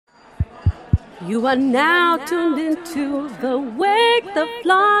You are now tuned into the Wake the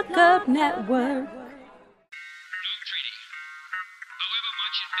Flock Up Network. No treaty, however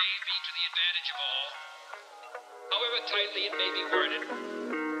much it may be to the advantage of all, however tightly it may be worded,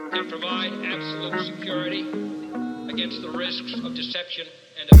 can provide absolute security against the risks of deception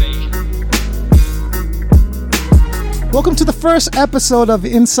and evasion. Welcome to the first episode of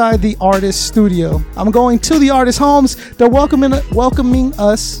Inside the Artist Studio. I'm going to the artist homes. They're welcoming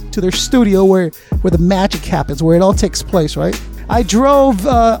us to their studio where the magic happens, where it all takes place, right? I drove,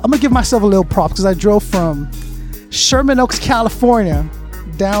 I'm going to give myself a little prop because I drove from Sherman Oaks, California,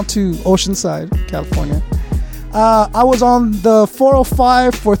 down to Oceanside, California. I was on the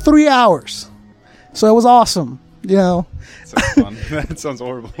 405 for 3 hours. So it was awesome, you know. Sounds fun. That sounds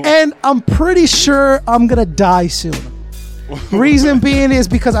horrible. And I'm pretty sure I'm going to die soon. Reason being is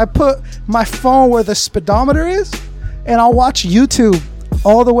because I put my phone where the speedometer is, and I'll watch YouTube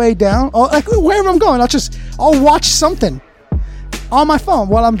all the way down. Like wherever I'm going, I'll watch something on my phone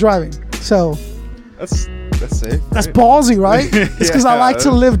while I'm driving. So that's safe. That's ballsy, right? It's because I like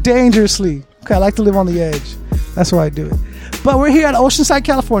to live dangerously. Okay, I like to live on the edge. That's why I do it. But we're here at Oceanside,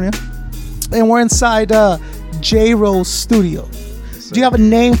 California, and we're inside Jrolz studio. Do you have a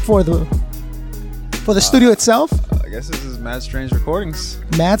name for the studio itself? I guess this is Mad Strange Recordings.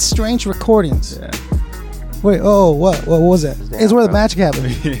 Mad Strange Recordings. Yeah. Wait, what was that? It's where the magic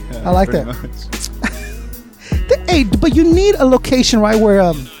happened. Yeah, I like that. Hey, but you need a location, right,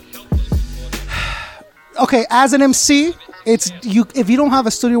 where okay, as an MC, if you don't have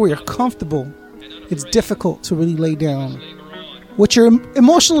a studio where you're comfortable, it's difficult to really lay down what you're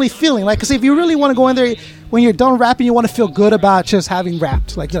emotionally feeling. Like, because if you really want to go in there, when you're done rapping, you want to feel good about just having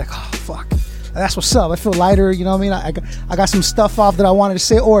rapped. Like, you're like, oh, fuck. That's what's up. I feel lighter, you know what I mean? I got some stuff off that I wanted to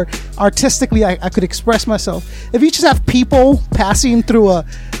say, or artistically I could express myself. If you just have people passing through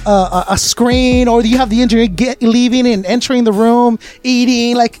a screen, or you have the engineer leaving and entering the room,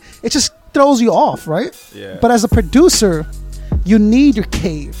 eating, like, it just throws you off, right? Yeah. But as a producer, you need your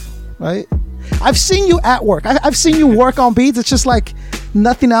cave, right? I've seen you at work. I've seen you work on beats. It's just like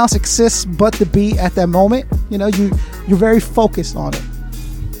nothing else exists but the beat at that moment. You know, you're very focused on it.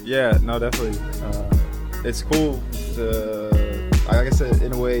 Yeah, no, definitely. It's cool to, like I said,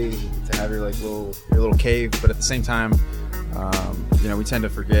 in a way, to have your little cave, but at the same time, we tend to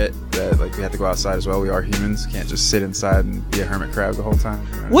forget that we have to go outside as well. We are humans. Can't just sit inside and be a hermit crab the whole time.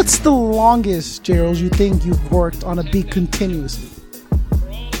 You know What's the longest, Jrolz, you think you've worked on a beat continuously?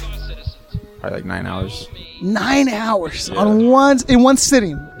 Probably like 9 hours. 9 hours Yeah. in one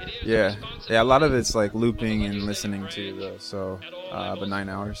sitting. Yeah. A lot of it's like looping and listening to, though. So, but 9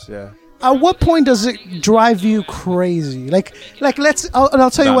 hours. Yeah. At what point does it drive you crazy? I'll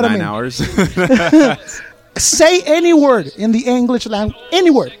tell you what I mean. 9 hours. Say any word in the English language,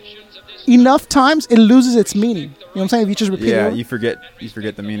 any word. Enough times it loses its meaning. You know what I'm saying? If you just repeat it. Yeah, you forget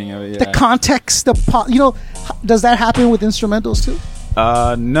the meaning of it. Yeah. The context, does that happen with instrumentals too?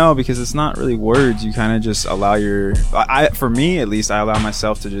 No, because it's not really words. You kind of just allow for me at least, I allow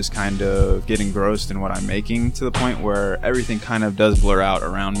myself to just kind of get engrossed in what I'm making, to the point where everything kind of does blur out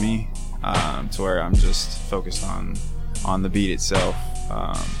around me, to where I'm just focused on the beat itself.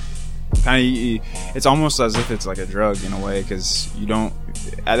 It's almost as if it's like a drug in a way, because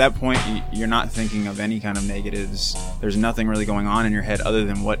at that point you're not thinking of any kind of negatives. There's nothing really going on in your head other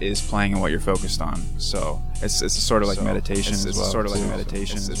than what is playing and what you're focused on. So it's sort of like meditation as well. It's sort of like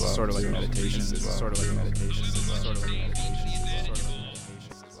meditation as well. It's sort of like meditation as well. Sort of like meditation as well. Sort of like meditation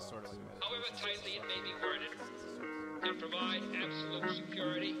as well. However tightly it may be worded, can provide absolute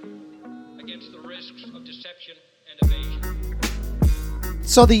security against the risks of deception and evasion.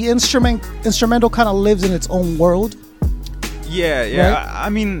 So the instrumental kind of lives in its own world. Yeah. Right? I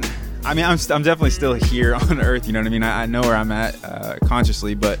mean, I'm definitely still here on Earth. You know what I mean? I know where I'm at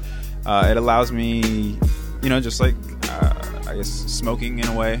consciously, but it allows me, just like I guess smoking in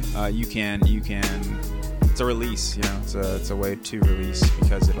a way. You can. It's a release. It's a way to release,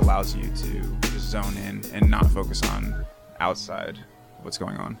 because it allows you to just zone in and not focus on outside what's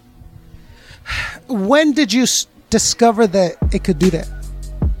going on. When did you discover that it could do that?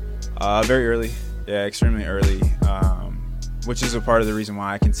 Very early. Yeah, extremely early. Which is a part of the reason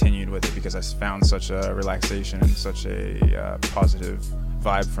why I continued with it, because I found such a relaxation and such a positive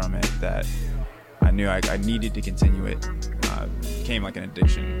vibe from it that I knew I needed to continue it. It became like an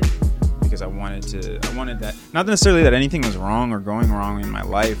addiction, because I wanted that. Not necessarily that anything was wrong or going wrong in my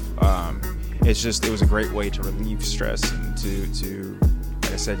life. It's just, it was a great way to relieve stress and to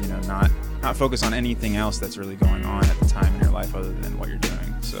like I said, not focus on anything else that's really going on at the time in your life other than what you're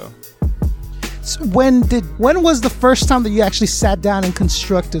doing. So So when was the first time that you actually sat down and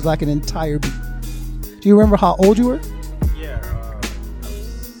constructed like an entire beat? Do you remember how old you were? Yeah,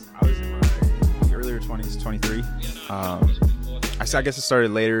 I was in my earlier 20s, 23. I guess it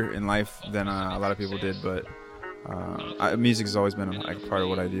started later in life than a lot of people did, but music has always been like a part of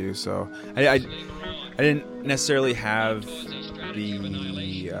what I do. So I didn't necessarily have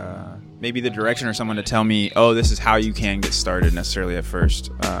the maybe the direction or someone to tell me, oh, this is how you can get started necessarily at first,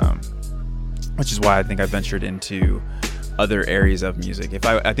 which is why I think I ventured into other areas of music.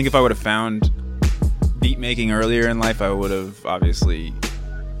 I think if I would have found beat making earlier in life, I would have obviously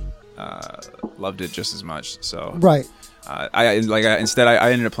loved it just as much. So right. Instead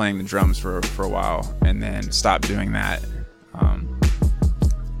I ended up playing the drums for a while and then stopped doing that.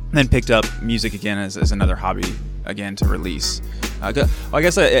 Then picked up music again as another hobby again to release. I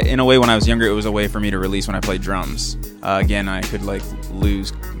guess in a way when I was younger it was a way for me to release when I played drums. Again, I could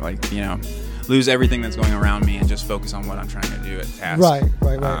lose everything that's going around me and just focus on what I'm trying to do at task. Right.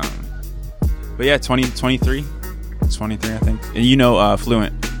 But yeah, 23 I think. And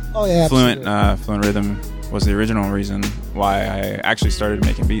Fluent. Oh yeah, Fluent Rhythm was the original reason why I actually started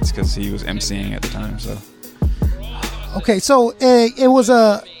making beats, because he was emceeing at the time. So okay, so it was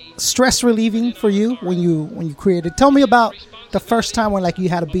a stress relieving for you when you created. Tell me about the first time when you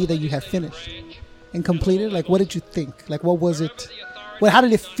had a beat that you had finished and completed. What did you think? What was it? How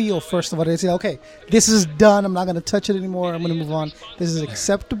did it feel, first of all? Did you say, okay, this is done, I'm not going to touch it anymore, I'm going to move on, this is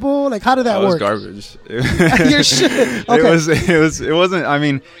acceptable? How did that work? It was garbage. You're shit. Okay.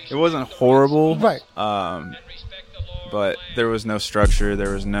 It wasn't horrible. Right. But there was no structure,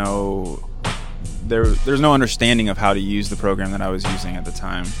 there's no understanding of how to use the program that I was using at the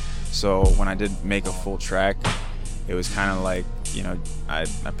time. So when I did make a full track, it was kind of I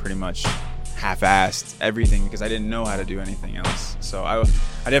pretty much half-assed everything because I didn't know how to do anything else. So I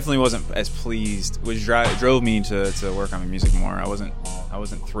definitely wasn't as pleased, which drove me to work on my music more. I wasn't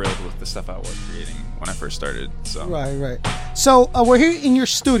thrilled with the stuff I was creating when I first started. So right. So we're here in your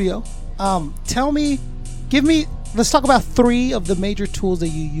studio. Let's talk about 3 of the major tools that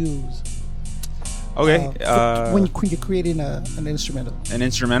you use. Okay. When you're creating an instrumental. An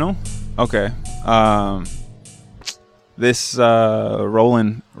instrumental? Okay. This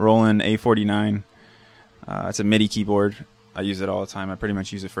Roland A49, it's a MIDI keyboard. I use it all the time. I pretty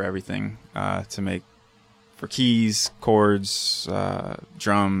much use it for everything, for keys, chords,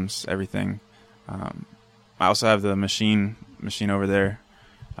 drums, everything. I also have the machine over there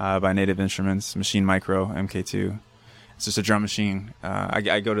by Native Instruments, Machine Micro MK2. It's just a drum machine.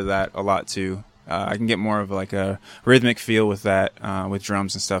 I go to that a lot too. I can get more of a rhythmic feel with that, with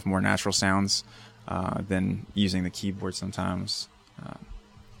drums and stuff, more natural sounds. Than using the keyboard sometimes.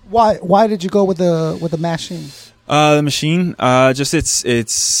 Why did you go with the machine? The machine, just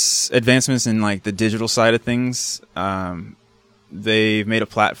its advancements in the digital side of things. They've made a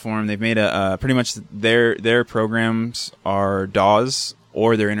platform. They've made pretty much their programs are DAWs,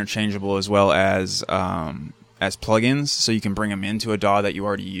 or they're interchangeable as well as plugins, so you can bring them into a DAW that you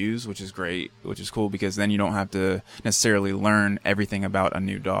already use, which is great, which is cool because then you don't have to necessarily learn everything about a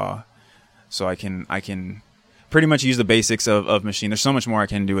new DAW. So I can pretty much use the basics of machine. There's so much more I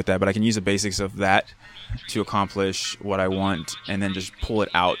can do with that, but I can use the basics of that to accomplish what I want, and then just pull it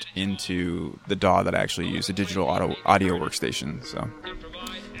out into the DAW that I actually use, a digital audio workstation.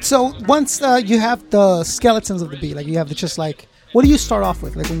 So once you have the skeletons of the beat, you have what do you start off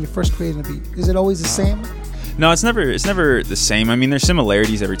with? When you're first creating a beat, is it always the same? No, it's never the same. There's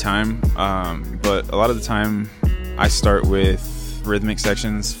similarities every time, but a lot of the time I start with rhythmic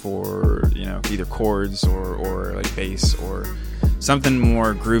sections for either chords or bass or something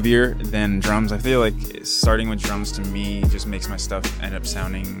more groovier than drums. I feel like starting with drums to me just makes my stuff end up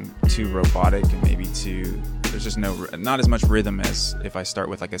sounding too robotic, and maybe there's just not as much rhythm as if I start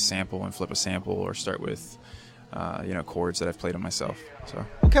with a sample and flip a sample, or start with chords that I've played on myself. So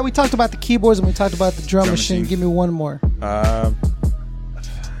okay, we talked about the keyboards and we talked about the drum machine. Give me one more.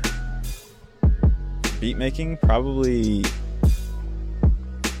 Beat making, probably.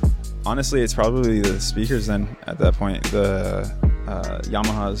 Honestly, it's probably the speakers then at that point. The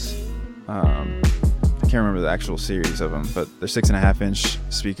Yamahas. I can't remember the actual series of them, but they're 6.5-inch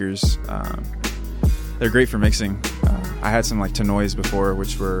speakers. They're great for mixing. I had some to noise before,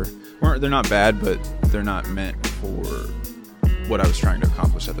 which they're not bad, but they're not meant for what I was trying to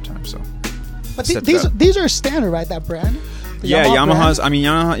accomplish at the time. So, but these are standard, right? That brand. Yeah, Yamahas. Brand?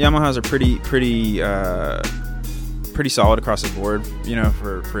 Yamahas are pretty solid across the board,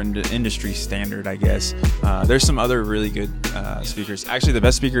 for industry standard, I guess. There's some other really good speakers. Actually, the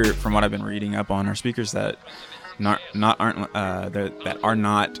best speaker from what I've been reading up on are speakers that that are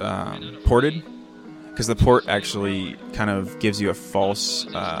not ported, because the port actually kind of gives you a false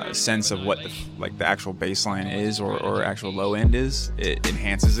sense of what the actual bass line is or actual low end is. It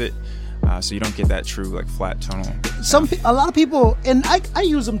enhances it, so you don't get that true like flat tonal sound. A lot of people, and I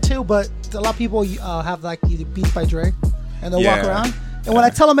use them too, but a lot of people have like the Beats by Dre, and they'll walk around. And what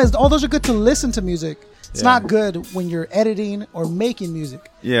I tell them is, those are good to listen to music. It's not good when you're editing or making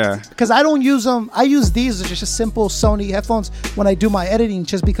music. Yeah. Because I don't use them. I use these as just simple Sony headphones when I do my editing,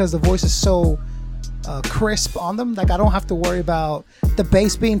 just because the voice is so crisp on them. Like, I don't have to worry about the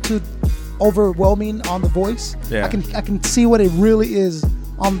bass being too overwhelming on the voice. Yeah. I can see what it really is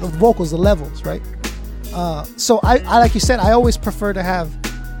on the vocals, the levels, right? So I like you said, I always prefer to have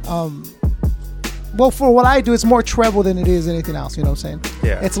well, for what I do, it's more treble than it is anything else. You know what I'm saying?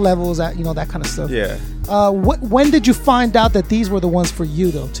 Yeah. It's levels, that that kind of stuff. Yeah. When did you find out that these were the ones for you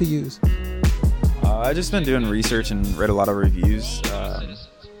though to use? I just been doing research and read a lot of reviews.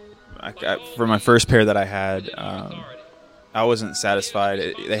 For my first pair that I had, I wasn't satisfied.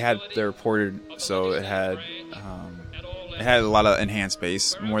 They were ported, so it had a lot of enhanced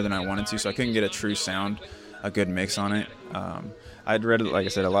bass, more than I wanted to, so I couldn't get a true sound, a good mix on it. I'd read, like I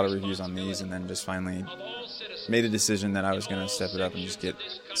said, a lot of reviews on these, and then just finally made a decision that I was going to step it up and just get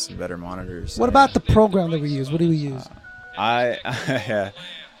some better monitors. What about the program that we use? What do we use? I'm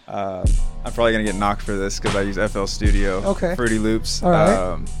probably going to get knocked for this because I use FL Studio. Okay. Fruity Loops. All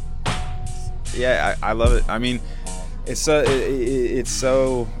right. I love it. I mean, it's so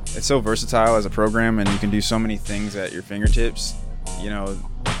versatile as a program, and you can do so many things at your fingertips.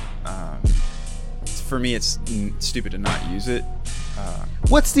 For me, it's stupid to not use it.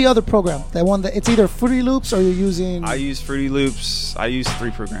 What's the other program? That one that it's either Fruity Loops or you're using? I use Fruity Loops. I use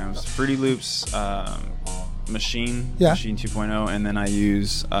 3 programs: Fruity Loops, Machine 2.0, and then I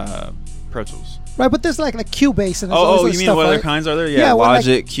use Pro Tools. Right, but there's like Cubase and you mean stuff, what right? other kinds are there? Yeah, like,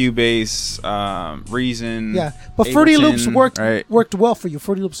 Logic, Cubase, Reason. Yeah, but Ableton, Fruity Loops right? worked well for you.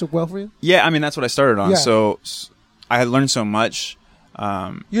 Fruity Loops worked well for you. Yeah, I mean that's what I started on. Yeah. So I had learned so much.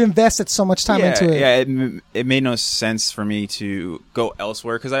 You invested so much time into it. Yeah, it made no sense for me to go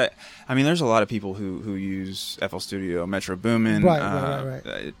elsewhere because I mean, there's a lot of people who use FL Studio, Metro Boomin,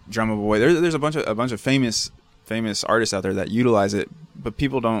 right. Drummer Boy. There's a bunch of famous artists out there that utilize it, but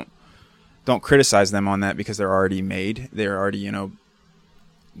people don't criticize them on that because they're already made. They're already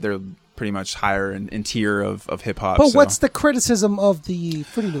they're pretty much higher in tier of hip hop. But what's the criticism of the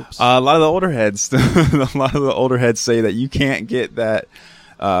Fruity Loops? A lot of the older heads, say that you can't get that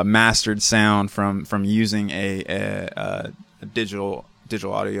mastered sound from using a digital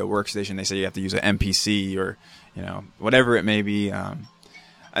audio workstation. They say you have to use an MPC or whatever it may be.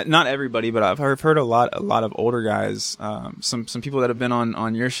 Not everybody, but I've heard a lot of older guys, some people that have been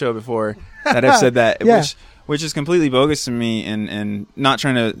on your show before that have said that, yeah. which is completely bogus to me, and not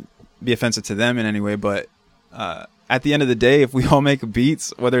trying to be offensive to them in any way, but at the end of the day, if we all make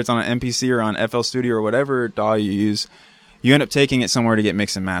beats, whether it's on an MPC or on FL Studio or whatever DAW you use, you end up taking it somewhere to get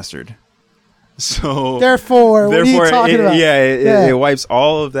mixed and mastered. So therefore what are you talking about? It wipes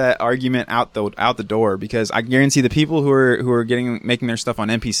all of that argument out the door, because I guarantee the people who are making their stuff on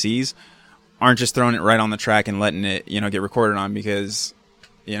MPCs aren't just throwing it right on the track and letting it get recorded on, because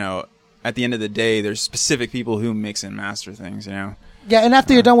at the end of the day, there's specific people who mix and master things. Yeah, and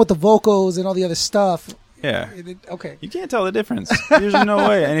after you're done with the vocals and all the other stuff. Yeah. Okay. You can't tell the difference. There's no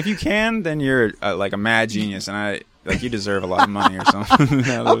way. And if you can, then you're like a mad genius, and you deserve a lot of money or something.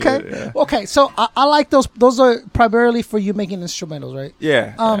 Okay. Yeah. Okay. So I like those. Those are primarily for you making instrumentals, right?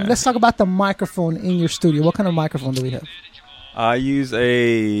 Yeah. Let's talk about the microphone in your studio. What kind of microphone do we have? I use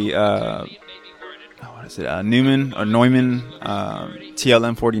a Neumann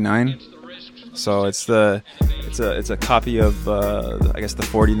TLM 49. So it's a copy of I guess the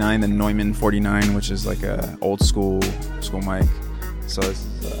 49, the Neumann 49, which is like a old school mic. So I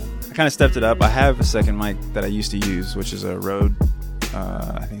kind of stepped it up. I have a second mic that I used to use, which is a Rode.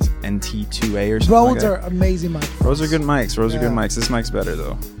 I think it's NT2A or something. Rhodes like are amazing mics. Rhodes are good mics. Are good mics. This mic's better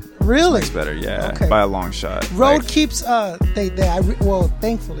though. Really? This mic's better, yeah, okay. By a long shot. Rode keeps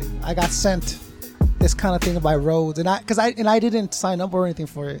thankfully I got sent this kind of thing by Rhodes, and I didn't sign up or anything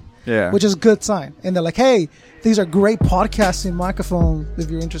for it. Yeah. Which is a good sign. And they're like, hey, these are great podcasting microphones if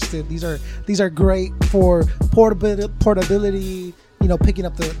you're interested. These are great for portability, picking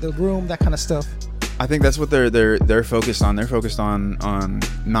up the room, that kind of stuff. I think that's what they're focused on. They're focused on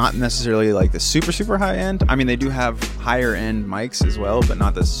not necessarily like the super high end. I mean, they do have higher end mics as well, but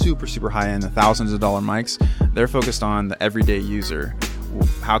not the super high end, the thousands of dollar mics. They're focused on the everyday user.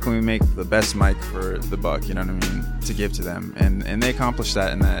 How can we make the best mic for the buck? You know what I mean? To give to them, and they accomplish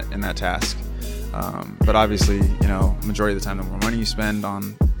that in that task. But obviously, majority of the time, the more money you spend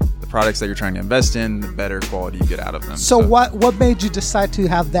on the products that you're trying to invest in, the better quality you get out of them. So what made you decide to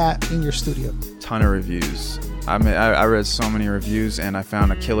have that in your studio? Ton of reviews. I read so many reviews, and I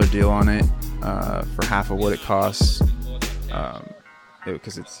found a killer deal on it for half of what it costs.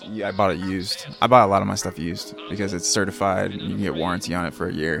 Because I bought it used. I bought a lot of my stuff used because it's certified and you can get warranty on it for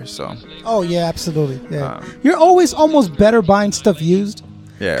a year. So. Oh yeah, absolutely. Yeah, you're always almost better buying stuff used.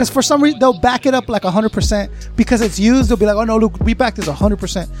 Yeah. Because for some reason they'll back it up like 100% because it's used. They'll be like, oh no, look, we backed this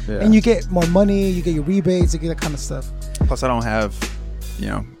 100%, and you get more money, you get your rebates, you get that kind of stuff. Plus, I don't have,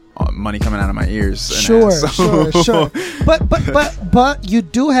 money coming out of my ears. Sure. But you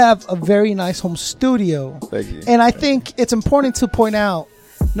do have a very nice home studio. Thank you. And I think it's important to point out.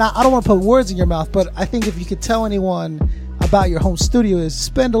 Now, I don't want to put words in your mouth, but I think if you could tell anyone about your home studio is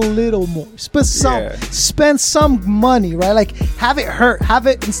spend a little more, spend some money, right? Like have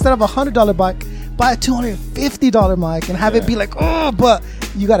it instead of $100 mic, buy a $250 mic and have it be like, oh, but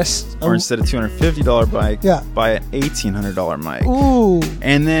you gotta or instead of $250 mic, buy an $1,800 mic. Ooh.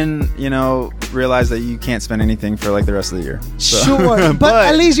 And then realize that you can't spend anything for like the rest of the year. So. Sure, but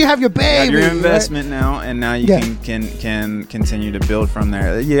at least you have your baby. You have your investment now, and now you can continue to build from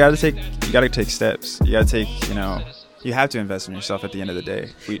there. You gotta take steps. You gotta take You have to invest in yourself at the end of the day.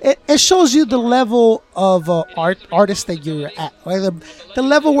 It shows you the level of artist that you're at, right? The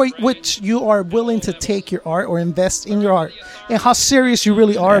level which you are willing to take your art or invest in your art, and how serious you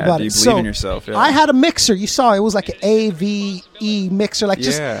really are about it. Do you believe in yourself? Yeah. I had a mixer. You saw it was like an AVE mixer, like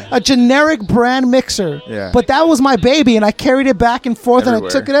just a generic brand mixer. Yeah. But that was my baby, and I carried it back and forth, and I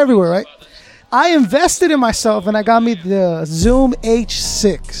took it everywhere, right? I invested in myself, and I got me the Zoom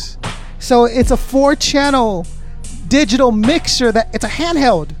H6. So it's a 4-channel digital mixer that it's a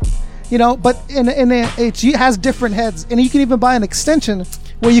handheld, but it has different heads, and you can even buy an extension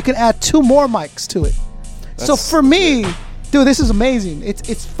where you can add 2 more mics to it. So for me, dude, this is amazing.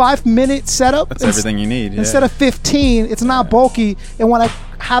 It's 5-minute setup. That's everything you need. Instead of 15, it's not bulky, and when I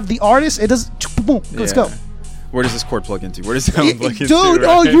have the artist, it does boom. Let's go. Where does this cord plug into? Where does that one plug into? Dude,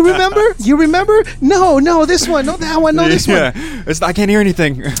 oh, you remember? You remember? No, this one. No, that one. No, this one. I can't hear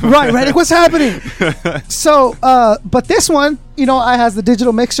anything. Right. Like, what's happening? So, but this one, it has the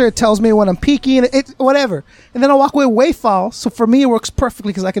digital mixer. It tells me when I'm peaking, whatever. And then I'll walk away WAV file. So for me, it works perfectly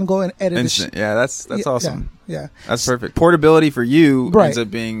because I can go and edit Instant. Yeah, that's awesome. Yeah. That's perfect. Portability for you ends up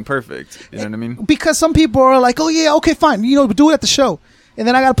being perfect. You know what I mean? Because some people are like, oh, yeah, okay, fine. Do it at the show. And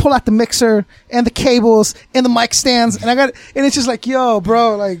then I got to pull out the mixer and the cables and the mic stands. And it's just like, yo,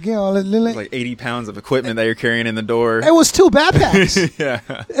 bro, like, like 80 pounds of equipment that you're carrying in the door. It was 2 backpacks. Yeah.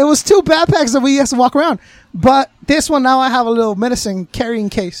 It was 2 backpacks that we used to walk around. But this one, now I have a little medicine carrying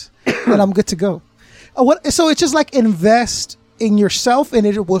case and I'm good to go. So it's just like invest in yourself and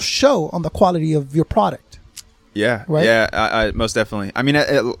it will show on the quality of your product. Yeah. Right? Yeah, I most definitely. I mean,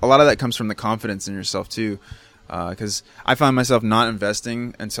 a lot of that comes from the confidence in yourself too. Because I found myself not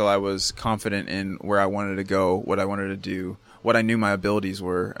investing until I was confident in where I wanted to go, what I wanted to do, what I knew my abilities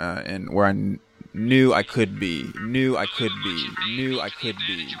were, and where I knew I could be, However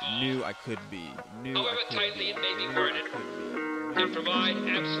tightly it may be worded, can provide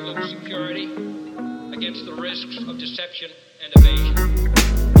absolute security against the risks of deception and evasion.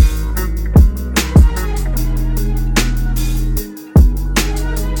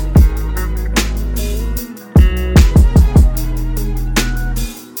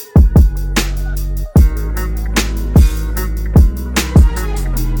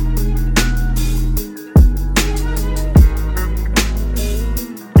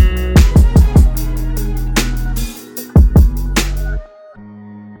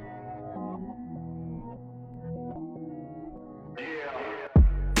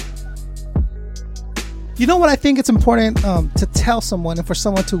 You know what I think it's important to tell someone and for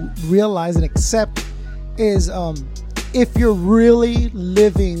someone to realize and accept is if you're really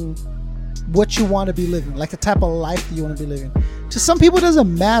living what you want to be living, like the type of life that you want to be living. To some people, it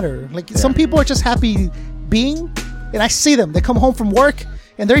doesn't matter. Like some people are just happy being, and I see them. They come home from work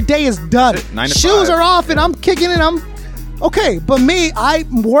and their day is done. 9 to Shoes 5. are off and I'm kicking it. I'm okay. But me,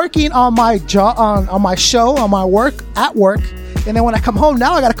 I'm working on my job, on my show, on my work, at work. And then when I come home,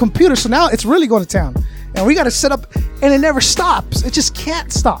 now I got a computer. So now it's really going to town. And we got to set up, and it never stops. It just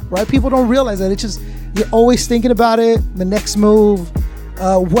can't stop, right? People don't realize that. It's just, you're always thinking about it, the next move,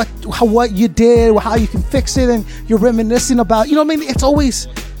 what you did, how you can fix it, and you're reminiscing about, you know what I mean? It's always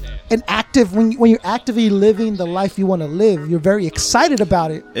an active, when you're actively living the life you want to live, you're very excited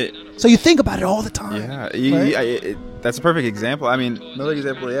about it. So you think about it all the time. Yeah, right? That's a perfect example. I mean, another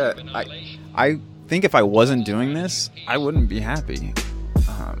example, I think if I wasn't doing this, I wouldn't be happy.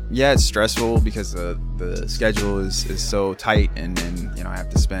 Yeah, it's stressful because the schedule is so tight, and you know, I have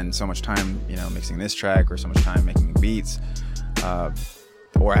to spend so much time, you know, mixing this track or so much time making beats,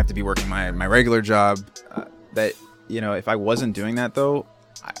 or I have to be working my regular job. That, you know, if I wasn't doing that though,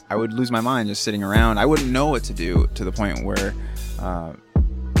 I would lose my mind just sitting around. I wouldn't know what to do, to the point where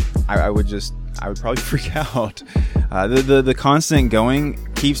I would probably freak out. The constant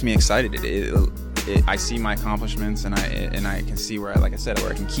going keeps me excited. I see my accomplishments, and I can see where I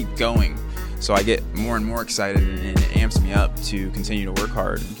can keep going. So I get more and more excited, and it amps me up to continue to work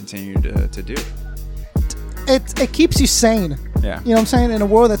hard and continue to do. It keeps you sane. Yeah. You know what I'm saying? In a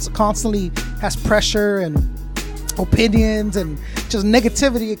world that's constantly has pressure and opinions and just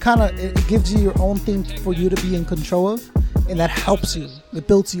negativity, it gives you your own thing for you to be in control of, and that helps you. It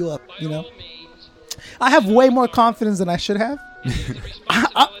builds you up, you know? I have way more confidence than I should have.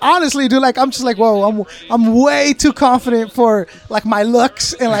 I honestly do. Like, I'm just like, whoa, I'm way too confident for like my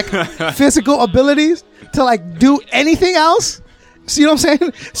looks and like physical abilities to like do anything else. See what I'm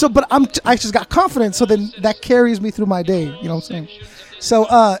saying? So, but I just got confidence, so then that carries me through my day. You know what I'm saying?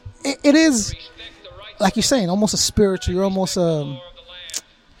 So, it is like you're saying, almost a spiritual. You're almost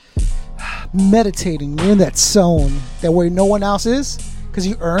meditating. You're in that zone that where no one else is. Because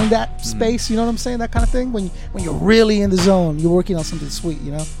you earn that space, you know what I'm saying? That kind of thing. When you're really in the zone, you're working on something sweet,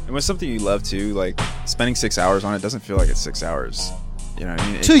 you know? And with something you love too, like spending 6 hours on it doesn't feel like it's 6 hours. You know what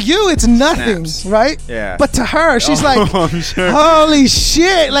I mean? To you, it's nothing, snaps. right? Yeah. But to her, she's like, I'm sure. holy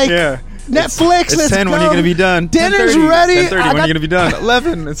shit. Like, Yeah. Netflix, It's let's 10. go. When are you going to be done? Dinner's 10:30. ready. 10:30. When are you going to be done?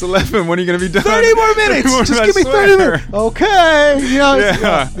 11. It's 11. When are you going to be done? 30 more minutes. 30 more, Just I give me 30 swear. minutes. Okay. You know,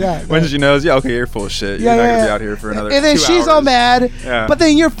 Yeah. When she knows, yeah, okay, you're full of shit. Yeah, You're not yeah, going to yeah. be out here for another 2 And then hours. she's all mad. Yeah. But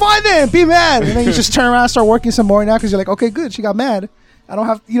then you're fine then. Be mad. And then you just turn around and start working some more now because you're like, okay, good. She got mad. I don't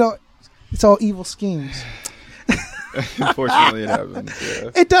have, you know, it's all evil schemes. Unfortunately, it happens. Yeah.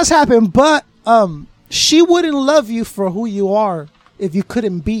 It does happen, but she wouldn't love you for who you are if you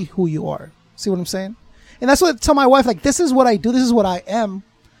couldn't be who you are. See what I'm saying? And that's what I tell my wife, like, this is what I do, this is what I am.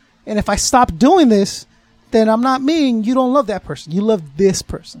 And if I stop doing this, then I'm not me, and you don't love that person. You love this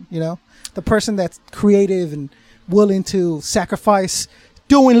person, you know? The person that's creative and willing to sacrifice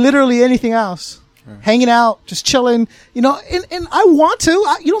doing literally anything else. Hanging out, just chilling, you know, and I want to.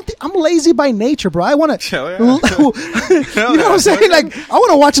 You don't think I'm lazy by nature, bro? I want to. Yeah. You know what I'm saying? Like, I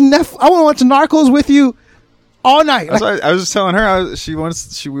want to watch Narcos with you all night. That's Like, why I was just telling her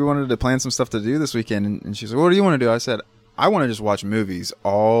we wanted to plan some stuff to do this weekend, and she's like, "What do you want to do?" I said, "I want to just watch movies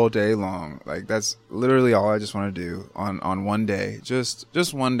all day long. Like, that's literally all I just want to do on one day. Just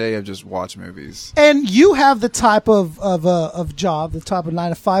one day of just watch movies." and you have the type of job, the type of 9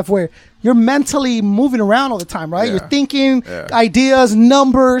 to 5 where you're mentally moving around all the time, right? Yeah. You're thinking Yeah. ideas,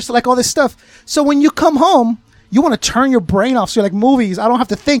 numbers, like all this stuff. So when you come home, you want to turn your brain off. So you're like, movies, I don't have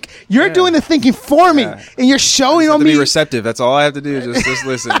to think. You're Yeah. doing the thinking for me, Yeah. and you're showing Have on to me. be receptive. That's all I have to do. Just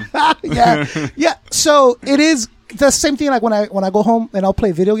listen. Yeah. So it is the same thing. Like when I go home and I'll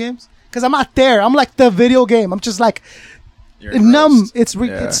play video games, because I'm not there. I'm like the video game. I'm just like You're numb.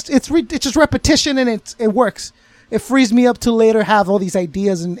 engrossed. It's just repetition, and it works. It frees me up to later have all these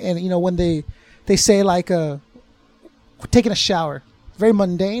ideas, and you know, when they say like taking a shower, very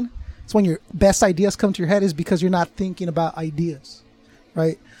mundane. It's when your best ideas come to your head is because you're not thinking about ideas,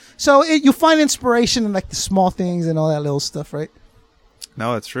 right? So you find inspiration in like the small things and all that little stuff, right?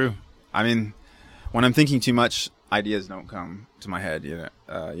 No, that's true. I mean, when I'm thinking too much, ideas don't come to my head. You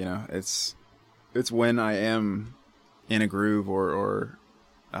know, it's when I am in a groove or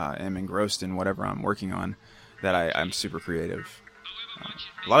am engrossed in whatever I'm working on that I'm super creative.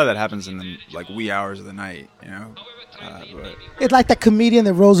 A lot of that happens in the like wee hours of the night, you know. But It's like that comedian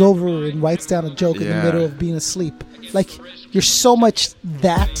that rolls over and writes down a joke in the Yeah. middle of being asleep. Like, you're so much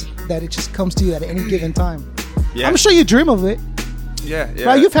that it just comes to you at any given time. yeah, I'm sure you dream of it. yeah.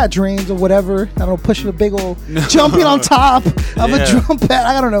 Right? You've had dreams or whatever. I don't know, pushing a big old, jumping on top of a Yeah. drum pad.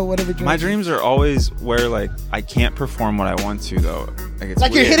 I don't know, whatever dream. My dreams are always where like I can't perform what I want to though. It's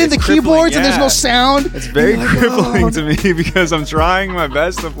Like you're weird. hitting the It's crippling, keyboards and there's no yeah. sound. It's very You're like, crippling "Oh." to me because I'm trying my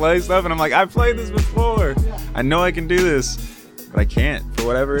best to play stuff and I'm like, I've played this before. I know I can do this, but I can't for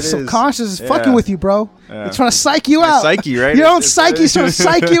whatever it is. Subconscious is Yeah. fucking with you, bro. Yeah. It's trying to psych you My out. psyche, right? Your own It's- psyche's trying to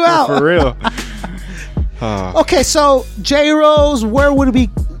psych you out. For real. Oh. Okay, so Jrolz, where would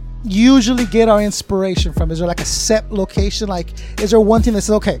we usually get our inspiration from? Is there like a set location? Like, is there one thing that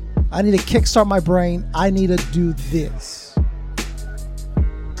says, okay, I need to kickstart my brain. I need to do this.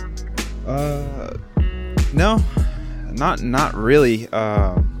 No, not really.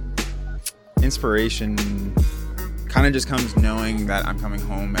 Inspiration kind of just comes knowing that I'm coming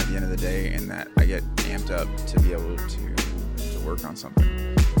home at the end of the day and that I get amped up to be able to work on something.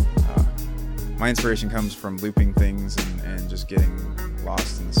 my inspiration comes from looping things and just getting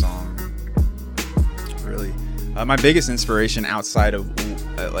lost in the song. Really, my biggest inspiration outside of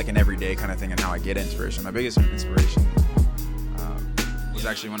like an everyday kind of thing and how I get inspiration. My biggest inspiration was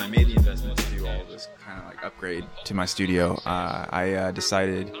actually when I made the investment to do all this kind of like upgrade to my studio. I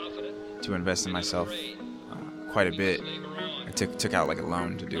decided to invest in myself quite a bit. I took out like a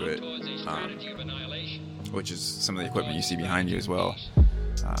loan to do it, which is some of the equipment you see behind you as well.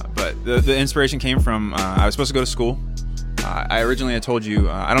 But the inspiration came from I was supposed to go to school. I originally had told you,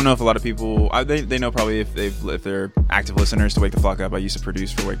 I don't know if a lot of people, they know probably if they're active listeners to Wake the Flock Up. I used to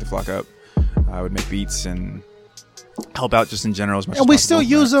produce for Wake the Flock Up. I would make beats and help out just in general as much as And we possible. still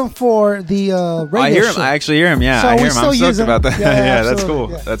use them for the radio I hear him. show. I actually hear him. Yeah, So I we hear him. still I'm use stoked him. about that. Yeah, Yeah, that's absolutely.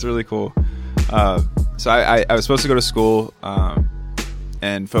 cool. Yeah. That's really cool. So I was supposed to go to school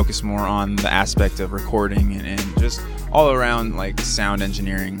and focus more on the aspect of recording and just all around like sound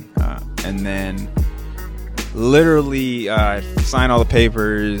engineering. And then literally signed all the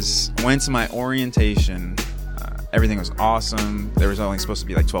papers, went to my orientation. Everything was awesome. There was only supposed to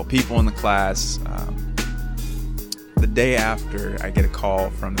be like 12 people in the class. The day after, I get a call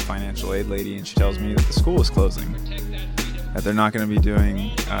from the financial aid lady, and she tells me that the school is closing, that they're not going to be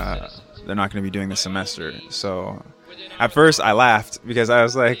doing the semester. So at first I laughed because I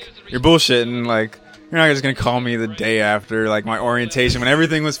was like, "You're bullshitting! Like, you're not just going to call me the day after like my orientation when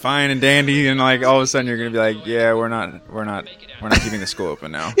everything was fine and dandy, and like all of a sudden you're going to be like, yeah, we're not keeping the school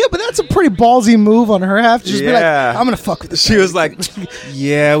open now." Yeah, but that's a pretty ballsy move on her half. Just be like, I'm going to fuck with this. She was like,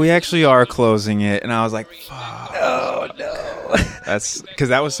 "Yeah, we actually are closing it," and I was like, "Fuck." Oh, no. That's because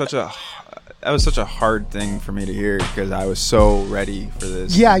that was such a hard thing for me to hear because I was so ready for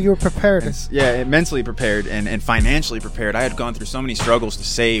this. Yeah, you were prepared. Mentally prepared and financially prepared. I had gone through so many struggles to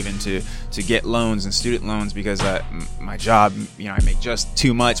save and to get loans and student loans because my job, I make just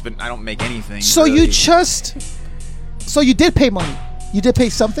too much, but I don't make anything. So really. So you did pay money. You did pay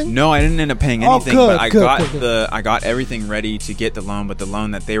something? No, I didn't end up paying anything, good, but good. I got everything ready to get the loan, but the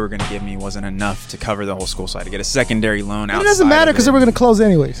loan that they were going to give me wasn't enough to cover the whole school, so I had to get a secondary loan outside. It doesn't matter because they were going to close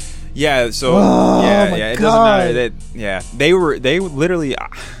anyways. Yeah, so my it God. doesn't matter. They literally.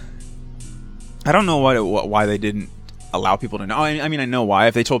 I don't know why they didn't allow people to know. I mean, I know why.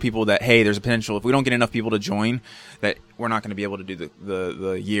 If they told people that, hey, there's a potential, if we don't get enough people to join, that we're not going to be able to do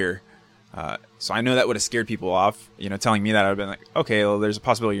the year. So I know that would have scared people off. Telling me that, I would have been like, okay, well, there's a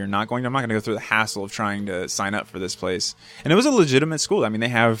possibility you're not going to. I'm not going to go through the hassle of trying to sign up for this place. And it was a legitimate school. I mean, they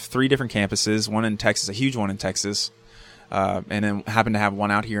have 3 different campuses, one in Texas, a huge one in Texas, and then happened to have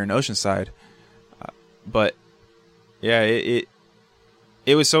one out here in Oceanside. But yeah,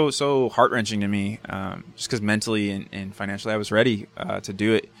 it was so heart-wrenching to me, just because mentally and financially I was ready to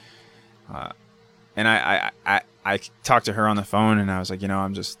do it. And I talked to her on the phone, and I was like,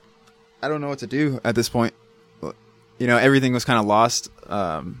 I don't know what to do at this point. Everything was kind of lost.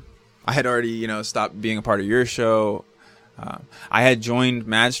 I had already, stopped being a part of your show. I had joined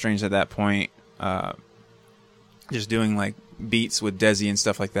Mad Strange at that point, just doing like beats with Desi and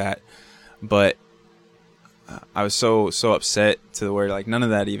stuff like that. But I was so upset to where like none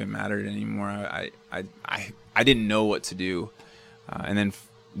of that even mattered anymore. I didn't know what to do. And then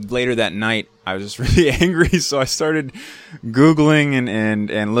later that night, I was just really angry, so I started Googling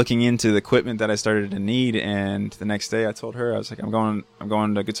and looking into the equipment that I started to need. And the next day, I told her, I was like, I'm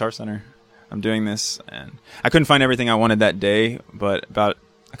going to Guitar Center. I'm doing this, and I couldn't find everything I wanted that day. But about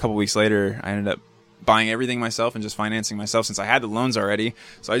a couple weeks later, I ended up buying everything myself and just financing myself since I had the loans already.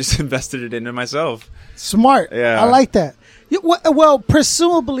 So I just invested it into myself. Smart. Yeah, I like that. Well,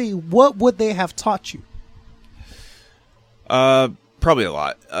 presumably, what would they have taught you? Probably a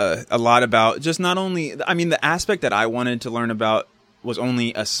lot about just not only, I mean, the aspect that I wanted to learn about was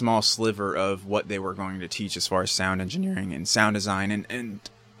only a small sliver of what they were going to teach as far as sound engineering and sound design and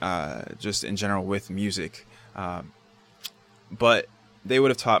just in general with music. But they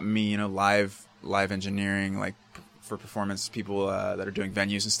would have taught me, live engineering, like for performance people that are doing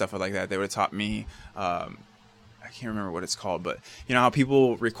venues and stuff like that. They would have taught me, I can't remember what it's called, but how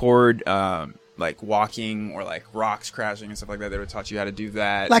people record, like walking or like rocks crashing and stuff like that. They would have taught you how to do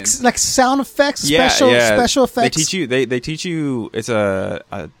that. Like sound effects, special effects. They teach you. It's a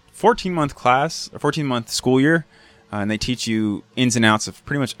 14-month class, a 14-month school year, and they teach you ins and outs of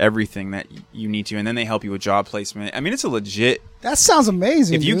pretty much everything that you need to, and then they help you with job placement. I mean, it's a legit. That sounds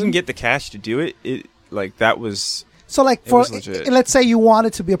amazing. If you can get the cash to do it, like that was. So like let's say you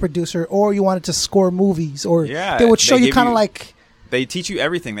wanted to be a producer or you wanted to score movies, or they would show you kind of like They teach you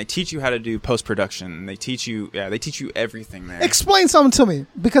everything. They teach you how to do post-production. They teach you everything there. Explain something to me,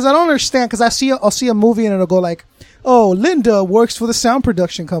 because I don't understand. Because I'll see a movie and it'll go like, "Oh, Linda works for the sound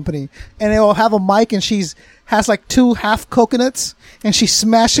production company," and it'll have a mic and has like 2 half coconuts and she's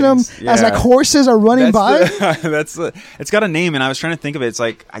smashing them as like horses are running by. It's got a name, and I was trying to think of it. It's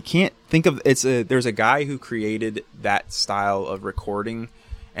like I can't think of there's a guy who created that style of recording,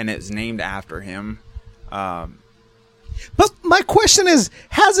 and it's named after him. But my question is,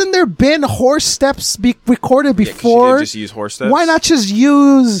 hasn't there been horse steps recorded before? Yeah, just use horse steps. Why not just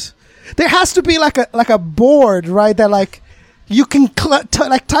use? There has to be like a board, right? That like you can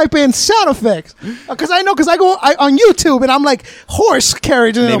type in sound effects. Because I go on YouTube and I'm like horse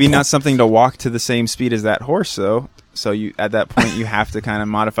carriage. Maybe not something to walk to the same speed as that horse, though. So you at that point you have to kind of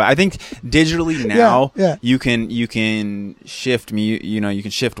modify. I think digitally now you can shift you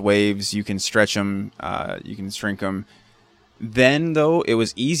can shift waves, you can stretch them, you can shrink them. Then though it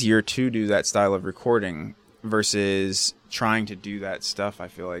was easier to do that style of recording versus trying to do that stuff. I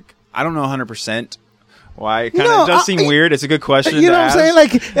feel like I don't know 100% why. It kind of does seem weird. It's a good question. You know what I'm saying?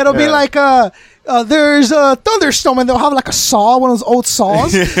 Like it'll be like there's a thunderstorm and they'll have like a saw, one of those old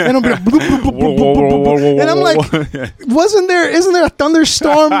saws, and it'll be like, and I'm like, isn't there a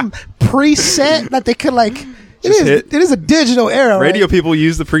thunderstorm preset that they could like? It is a digital era. Radio right? people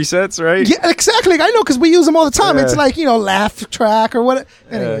use the presets, right? Yeah, exactly. I know because we use them all the time. It's like laugh track or what.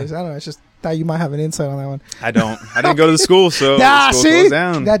 Anyways, I don't know. It's just thought you might have an insight on that one. I don't. I didn't go to the school, so the school see, closed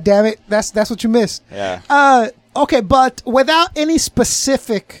down. God damn it. That's what you missed. Yeah. Okay, but without any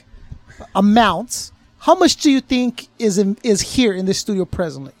specific amounts, how much do you think is here in this studio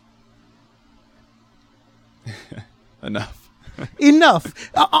presently? Enough.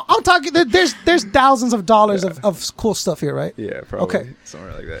 I'm talking. There's thousands of dollars of cool stuff here, right? Yeah, probably. Okay.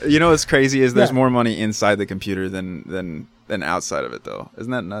 Somewhere like that. You know what's crazy is there's more money inside the computer than outside of it, though.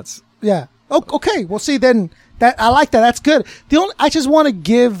 Isn't that nuts? Yeah. Oh, okay. Well, see, then that I like that. That's good. I just want to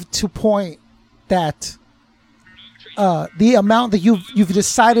give to point that the amount that you've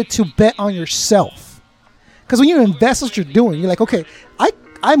decided to bet on yourself, because when you invest what you're doing, you're like, okay,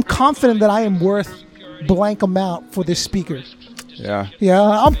 I'm confident that I am worth blank amount for this speaker. Yeah,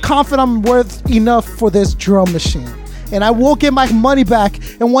 I'm confident I'm worth enough for this drum machine. And I will get my money back.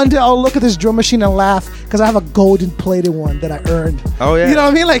 And one day I'll look at this drum machine and laugh because I have a golden plated one that I earned. Oh, yeah. You know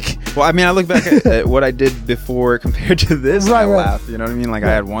what I mean? Like, well, I mean, I look back at what I did before compared to this, and I laugh. You know what I mean? Like, I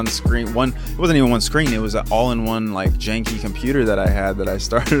had one screen. It wasn't even one screen. It was an all-in-one, like, janky computer that I had that I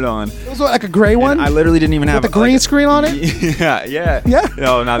started on. It was like a gray one? And I literally didn't even have a green screen on it? Yeah.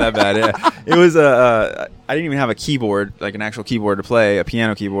 No, not that bad. Yeah. It was I didn't even have a keyboard, like an actual keyboard to play, a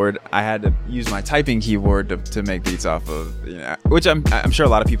piano keyboard. I had to use my typing keyboard to make beats off of, which I'm sure a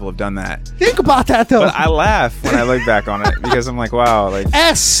lot of people have done that. Think about that, though. But I laugh when I look back on it because I'm like, wow, like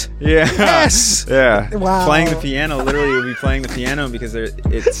S. Yeah. S. Yeah. Wow. Playing the piano, literally, would be playing the piano because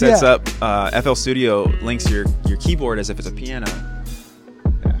it sets up FL Studio links your keyboard as if it's a piano.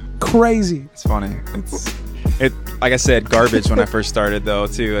 Yeah. Crazy. It's funny. It like I said, garbage when I first started though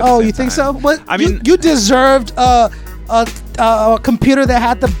too. Oh, you think so? But I mean, you deserved a computer that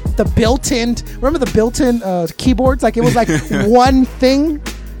had the built-in. Remember the built-in keyboards? Like it was like one thing.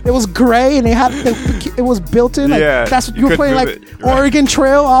 It was gray and it was built-in. Like, that's what you were playing, like Oregon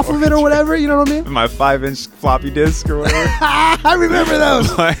Trail off of it or whatever. You know what I mean? My 5-inch floppy disk or whatever. I remember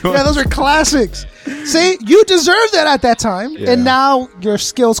those. Yeah, those are classics. See, you deserved that at that time, and now your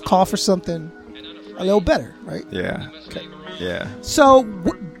skills call for something a little better, right? Yeah. Okay. Yeah. So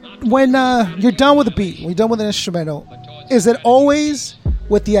when you're done with a beat, when you're done with an instrumental, is it always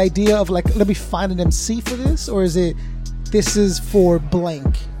with the idea of like, let me find an MC for this, or is it this is for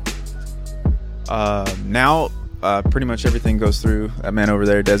blank? Now, pretty much everything goes through that man over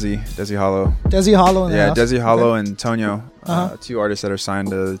there, Desi Hollow. Desi Hollow in the house. Desi Hollow and Tonyo, 2 artists that are signed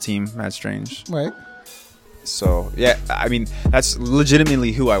to the team, Mad Strange. Right. So yeah, I mean that's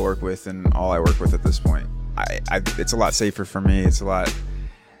legitimately who I work with and all I work with at this point. It's a lot safer for me. It's a lot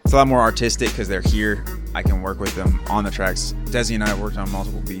more artistic because they're here. I can work with them on the tracks. Desi and I worked on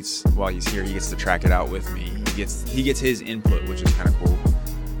multiple beats while he's here. He gets to track it out with me. He gets his input, which is kind of cool.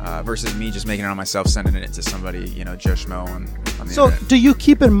 Versus me just making it on myself, sending it to somebody, Joe Schmo on the internet. Do you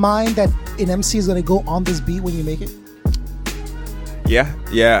keep in mind that an MC is going to go on this beat when you make it?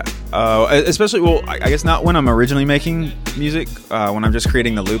 Yeah. Especially, well, I guess not when I'm originally making music. When I'm just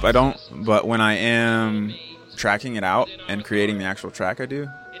creating the loop, I don't. But when I am tracking it out and creating the actual track, I do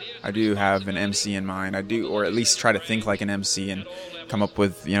have an MC in mind. I do, or at least try to think like an MC and come up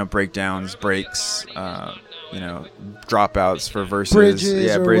with, breakdowns, breaks, dropouts for verses.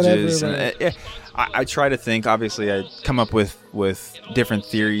 Bridges. Bridges. Whatever, and, I try to think. Obviously, I come up with different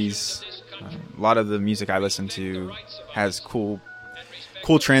theories. A lot of the music I listen to has cool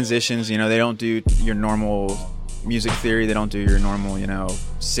transitions. You know, they don't do your normal music theory. They don't do your normal,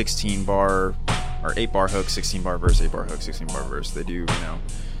 16 bar or 8 bar hook, 16 bar verse, 8 bar hook, 16 bar verse. They do,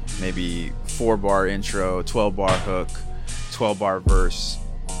 maybe 4 bar intro, 12 bar hook, 12 bar verse,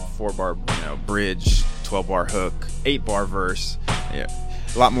 4 bar, bridge, 12 bar hook, 8 bar verse. Yeah,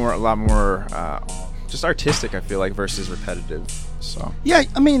 a lot more just artistic, I feel like, versus repetitive. So yeah,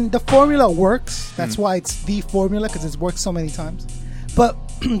 I mean, the formula works. That's why it's the formula, because it's worked so many times. But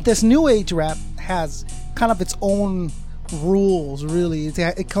this new age rap has kind of its own rules, really.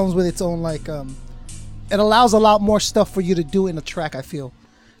 It comes with its own, like, it allows a lot more stuff for you to do in a track, I feel.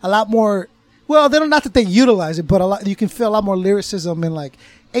 A lot more, well, they don't, not that they utilize it, but you can feel a lot more lyricism in, like,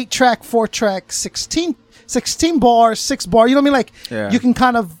 8 track, 4 track, 16 bar, 6 bar, you know what I mean? Like, you can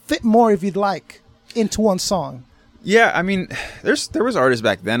kind of fit more, if you'd like, into one song. Yeah, I mean, there was artists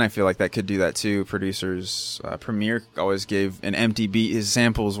back then, I feel like, that could do that too. Producers, Premier always gave an empty beat. His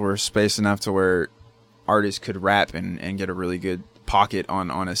samples were spaced enough to where artists could rap and get a really good pocket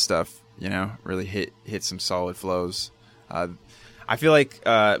on his stuff, really hit some solid flows. I feel like,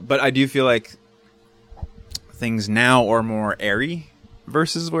 but I do feel like things now are more airy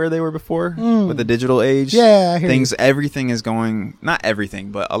versus where they were before with the digital age. Yeah, I hear you. Everything is going, not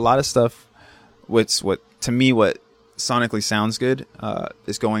everything, but a lot of stuff, what sonically sounds good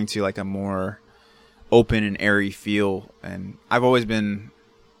is going to like a more open and airy feel, and I've always been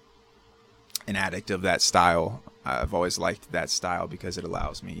an addict of that style. I've always liked that style because it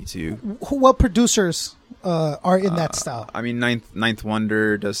allows me to. What producers are in that style? I mean, Ninth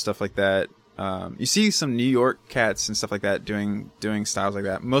Wonder does stuff like that. You see some New York cats and stuff like that doing styles like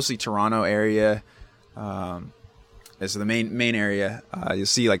that. Mostly Toronto area is the main area. You'll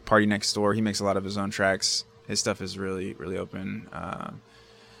see like Party Next Door. He makes a lot of his own tracks. His stuff is really, really open.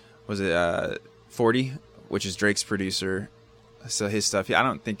 Was it 40, which is Drake's producer? So his stuff, I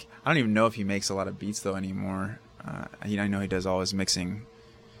don't even know if he makes a lot of beats though anymore. I know he does all his mixing,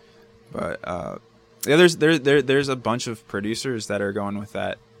 but yeah, there's a bunch of producers that are going with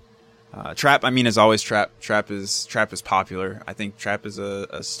that. Trap, I mean, is always trap. Trap is popular. I think trap is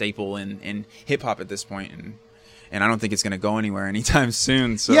a staple in hip hop at this point, and I don't think it's going to go anywhere anytime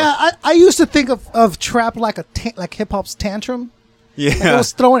soon. So yeah, I used to think of trap like like hip hop's tantrum. Yeah, like I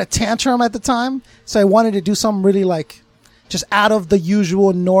was throwing a tantrum at the time, so I wanted to do something really like just out of the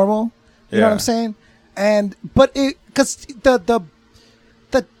usual normal. You know what I'm saying? But because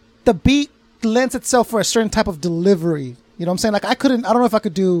the beat lends itself for a certain type of delivery. You know what I'm saying? Like I don't know if I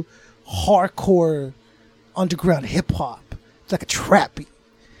could do hardcore underground hip hop. It's like a trap beat.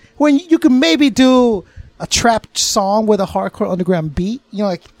 When you could maybe do a trap song with a hardcore underground beat,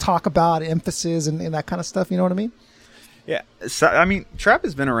 like talk about emphasis and that kind of stuff. You know what I mean? Yeah. So, I mean, trap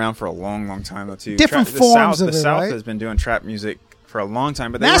has been around for a long, long time though too. Different forms of it, The South right? has been doing trap music for a long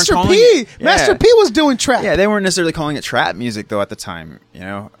time, but they Master weren't calling P. it, Master P was doing trap. Yeah, they weren't necessarily calling it trap music though at the time.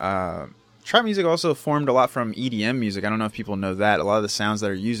 Trap music also formed a lot from EDM music. I don't know if people know that. A lot of the sounds that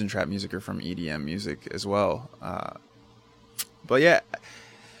are used in trap music are from EDM music as well. But yeah,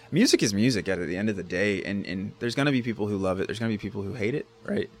 music is music at the end of the day, and there's going to be people who love it. There's going to be people who hate it,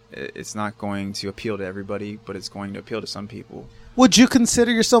 right? It's not going to appeal to everybody, but it's going to appeal to some people. Would you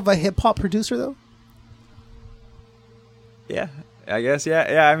consider yourself a hip-hop producer, though? Yeah, I guess,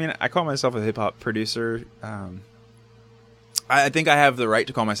 yeah. I mean, I call myself a hip-hop producer. I think I have the right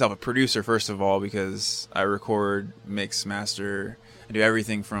to call myself a producer, first of all, because I record, mix, master. I do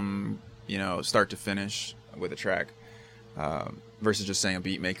everything from, start to finish with a track, versus just saying a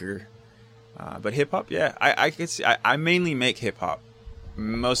beat maker. But hip-hop, yeah, I could see, I mainly make hip-hop.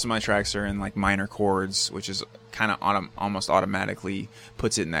 Most of my tracks are in, like, minor chords, which is kind of almost automatically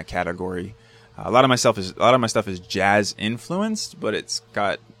puts it in that category. A lot of my stuff is jazz influenced, but it's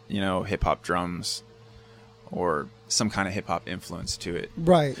got, hip-hop drums or some kind of hip-hop influence to it.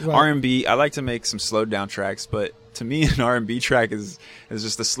 Right. R&B, I like to make some slowed down tracks, but to me an R&B track is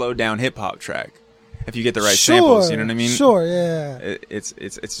just a slowed down hip-hop track. If you get the right samples, you know what I mean? Sure, yeah. It's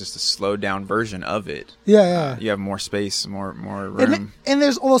just a slowed down version of it. Yeah. You have more space, more room. And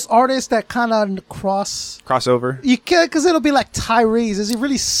there's all those artists that kind of crossover. You can, because it'll be like Tyrese. Is he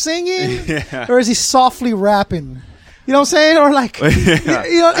really singing? Yeah. Or is he softly rapping? You know what I'm saying? Or like,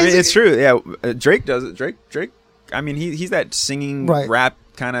 yeah. I mean, it's true. Yeah, Drake does it. Drake. I mean, he's that singing rap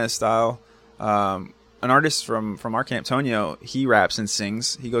kind of style. An artist from our camp, Tonio, he raps and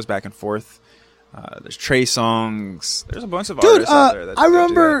sings. He goes back and forth. There's Trey Songs. There's a bunch of artists out there. I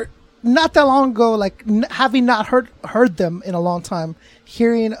remember not that long ago, like having not heard them in a long time,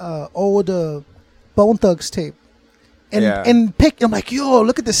 hearing old Bone Thugs tape. And Yeah. and pick. I'm like, yo,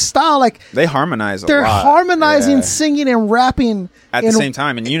 look at this style. Like They harmonize a they're lot. harmonizing, Yeah. singing, and rapping At the same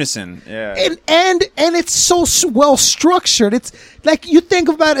time in unison. Yeah. and it's so well structured. It's like you think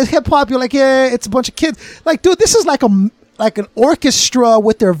about it, hip hop. You're like, yeah, it's a bunch of kids. Like, dude, this is like an orchestra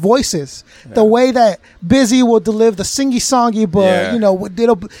with their voices. The way that Busy will deliver the singy songy, but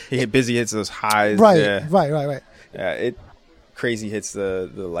it'll Busy hits those highs. right, Yeah. right. Yeah. Crazy hits the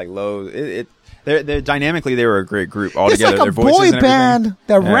like lows. They're dynamically they were a great group all It's together. like a Their voices boy and everything. band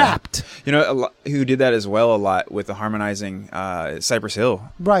that rapped. You know, who did that as well a lot with the harmonizing Cypress Hill.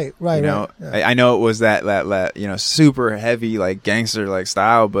 Right. You know, right. Yeah. I know it was that super heavy like gangster like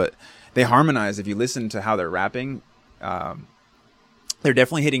style, but they harmonize. If you listen to how they're rapping, they're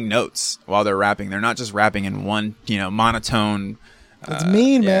definitely hitting notes while they're rapping. They're not just rapping in one monotone. It's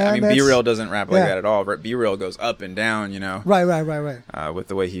mean, man. I mean, That's- B-Real doesn't rap like yeah. that at all. B-Real goes up and down. Right.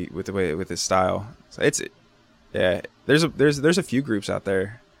 With his style. So there's a few groups out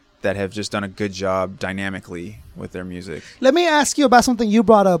there that have just done a good job dynamically with their music. Let me ask you about something you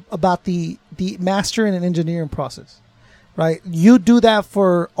brought up about the mastering and engineering process. Right, you do that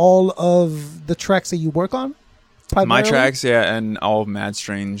for all of the tracks that you work on. My primarily? tracks, yeah, and all of Mad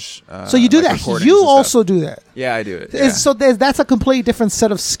Strange. So you do like that. recordings You and stuff. also do that. Yeah, I do it. Yeah. So that's a completely different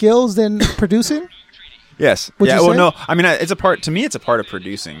set of skills than producing. Yes. Would yeah. you Well, say? no. I mean, it's a part. To me, it's a part of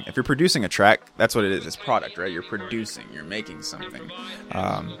producing. If you're producing a track, that's what it is. It's product, right? You're producing. You're making something.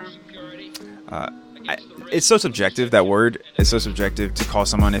 It's so subjective. That word is so subjective to call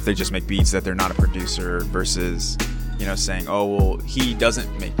someone if they just make beats that they're not a producer versus, saying, oh well, he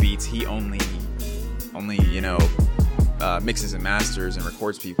doesn't make beats. He only mixes and masters and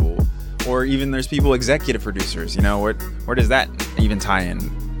records people. Or even there's people executive producers. Where does that even tie in?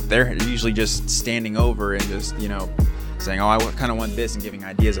 They're usually just standing over and just saying, oh, I kind of want this, and giving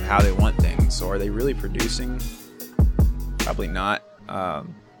ideas of how they want things. So are they really producing? Probably not. But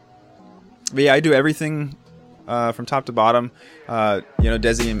yeah, I do everything from top to bottom.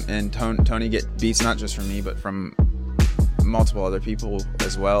 Desi and Tony get beats not just from me, but from multiple other people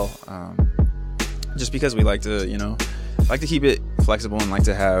as well. Just because we like to keep it flexible and like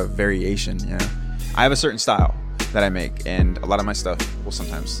to have variation. I have a certain style that I make, and a lot of my stuff will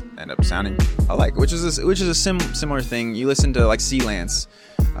sometimes end up sounding alike, which is a similar thing. You listen to like C Lance,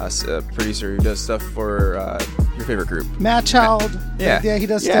 a producer who does stuff for your favorite group, Matt Child. Yeah. He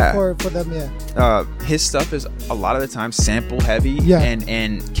does stuff for them. Yeah. His stuff is a lot of the time sample heavy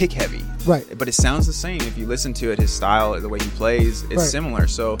and kick heavy. Right. But it sounds the same if you listen to it. His style, the way he plays, it's Right. similar.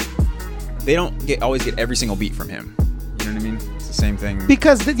 So they don't always get every single beat from him. You know what I mean? It's the same thing.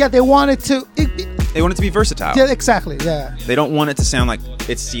 Because they want it to. They want it to be versatile. Yeah, exactly. Yeah. They don't want it to sound like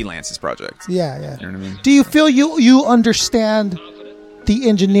it's C Lance's project. Yeah. You know what I mean? Do you feel you understand the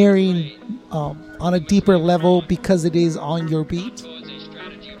engineering on a deeper level because it is on your beat?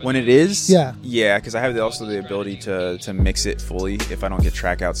 When it is, Yeah, because I have also the ability to mix it fully. If I don't get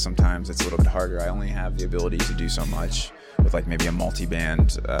track outs, sometimes it's a little bit harder. I only have the ability to do so much with like maybe a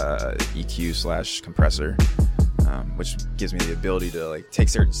multi-band EQ / compressor, which gives me the ability to like take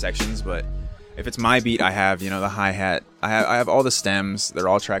certain sections. But if it's my beat, I have the hi-hat. I have all the stems. They're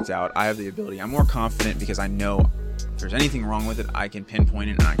all tracked out. I have the ability. I'm more confident because I know if there's anything wrong with it, I can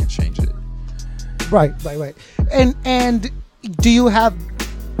pinpoint it and I can change it. right. And do you have?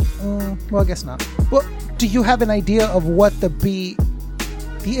 Well, I guess not. Well, do you have an idea of what the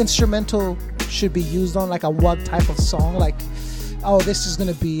instrumental should be used on? Like on what type of song? Like, oh, this is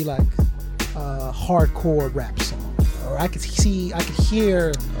gonna be like a hardcore rap song, or I could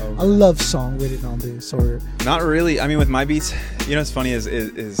hear a love song written on this, or Not really. I mean, with my beats, what's funny is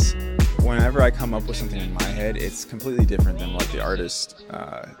whenever I come up with something in my head, it's completely different than what the artist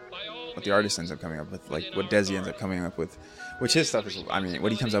ends up coming up with, like what Desi ends up coming up with, which his stuff is. I mean,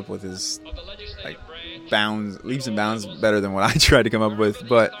 what he comes up with is like leaps and bounds better than what I tried to come up with.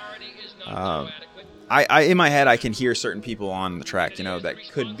 But I in my head, I can hear certain people on the track, that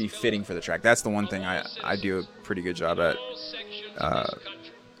could be fitting for the track. That's the one thing I do a pretty good job at.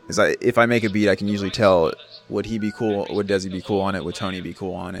 If I make a beat, I can usually tell, would he be cool? Would Desi be cool on it? Would Tony be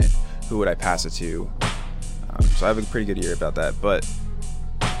cool on it? Who would I pass it to? So I have a pretty good ear about that, but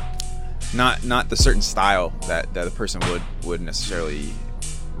not the certain style that a person would necessarily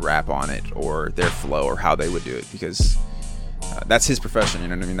rap on it, or their flow, or how they would do it, because that's his profession. You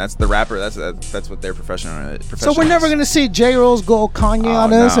know what I mean? That's the rapper. That's what their profession is. so we're never gonna see Jrolz go Kanye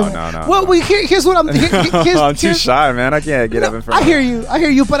on us. No. Well, here's what I'm. I'm too shy, man. I can't get up in front. I hear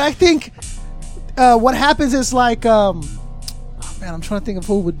you, but I think what happens is like, man, I'm trying to think of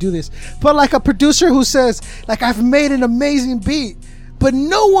who would do this, but like a producer who says, like, I've made an amazing beat, but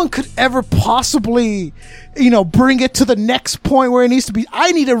no one could ever possibly, bring it to the next point where it needs to be.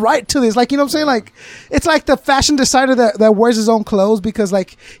 I need to write to this. Like, you know what I'm saying? Like, it's like the fashion designer that wears his own clothes because,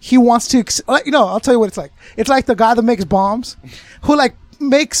 like, he wants to, I'll tell you what it's like. It's like the guy that makes bombs who, like,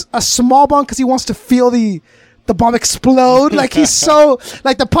 makes a small bomb because he wants to feel the bomb explode. Like, he's so,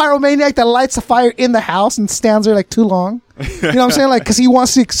 like the pyromaniac that lights a fire in the house and stands there, like, too long. You know what I'm saying? Like, because he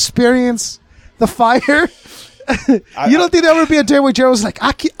wants to experience the fire. You don't think there would be a day where Jrolz was like,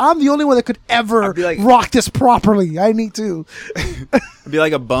 I'm the only one that could ever rock this properly. I need to. It'd be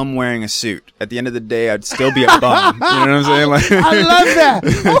like a bum wearing a suit. At the end of the day, I'd still be a bum. You know what I'm saying? Like, I love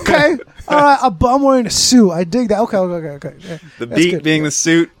that. Okay. All right. A bum wearing a suit. I dig that. Okay. Yeah, the beat good. being the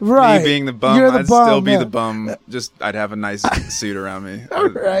suit, right. me being the bum. You're the I'd bum, still be yeah. the bum. Just I'd have a nice suit around me. All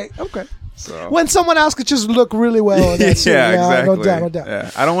right. Okay. So. When someone else could just look really well in that suit. Yeah, exactly. No doubt.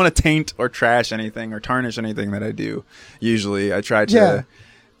 Yeah. I don't want to taint or trash anything or tarnish anything that I do. Usually, I try to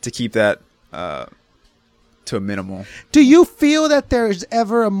keep that to a minimal. Do you feel that there's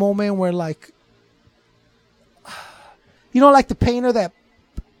ever a moment where, like, like the painter that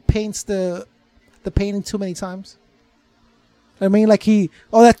paints the painting too many times? I mean, like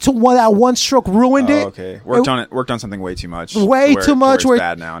that one stroke ruined it. Okay, worked on something way too much. Way too much. Where it's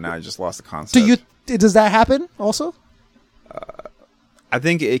bad now. Now I just lost the concept. Does that happen also? I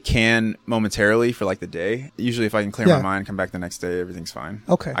think it can momentarily for like the day. Usually, if I can clear my mind, come back the next day, everything's fine.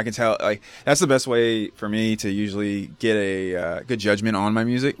 Okay, I can tell. Like, that's the best way for me to usually get a good judgment on my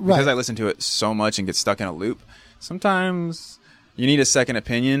music because I listen to it so much and get stuck in a loop. Sometimes you need a second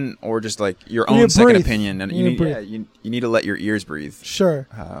opinion or just like your own second opinion, and you need to let your ears breathe. Sure.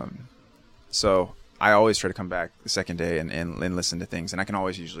 So I always try to come back the second day and listen to things, and I can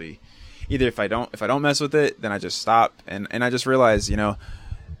always usually either if I don't mess with it, then I just stop and I just realize you don't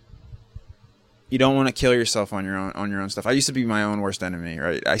want to kill yourself on your own stuff. I used to be my own worst enemy,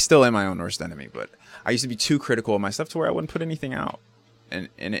 right? I still am my own worst enemy, but I used to be too critical of my stuff to where I wouldn't put anything out. And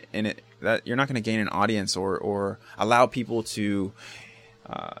it that you're not going to gain an audience or allow people to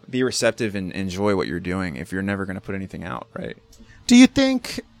be receptive and enjoy what you're doing if you're never going to put anything out, right? Do you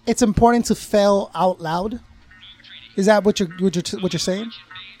think it's important to fail out loud? Is that what you're saying?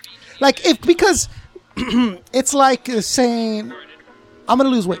 Like, because it's like saying, I'm going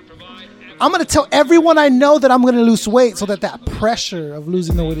to lose weight. I'm going to tell everyone I know that I'm going to lose weight so that pressure of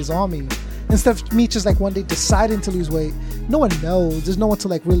losing the weight is on me. Instead of me just like one day deciding to lose weight, no one knows. There's no one to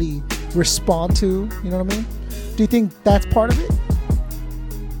like really respond to. You know what I mean? Do you think that's part of it?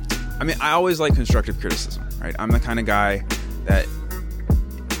 I mean, I always like constructive criticism, right? I'm the kind of guy that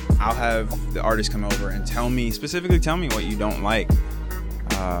I'll have the artist come over and tell me what you don't like.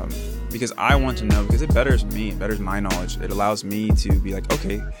 Because I want to know, because it betters me, it betters my knowledge. It allows me to be like,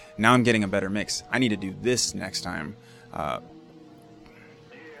 okay, now I'm getting a better mix. I need to do this next time.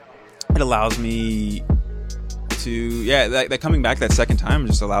 It allows me to, that coming back that second time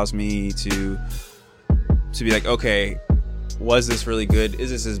just allows me to be like, okay, was this really good? Is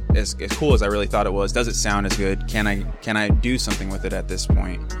this as cool as I really thought it was? Does it sound as good? Can I do something with it at this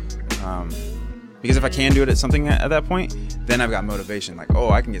point? Because if I can do it at that point, then I've got motivation. Like, oh,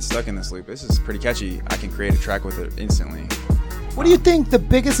 I can get stuck in this loop. This is pretty catchy. I can create a track with it instantly. What do you think the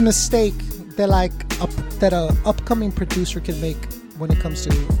biggest mistake that a upcoming producer can make when it comes to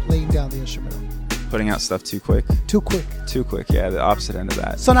laying down the instrumental? Putting out stuff too quick. Too quick. Yeah, the opposite end of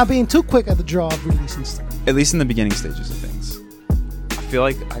that. So not being too quick at the draw of releasing stuff. At least in the beginning stages of things. I feel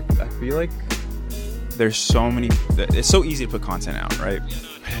like there's so many. It's so easy to put content out, right?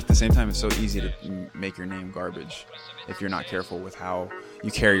 But at the same time, it's so easy to make your name garbage if you're not careful with how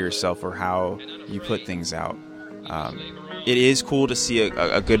you carry yourself or how you put things out. It is cool to see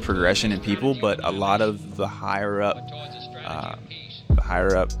a good progression in people, but a lot of the higher up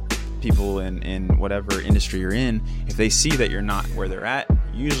people in whatever industry you're in, if they see that you're not where they're at,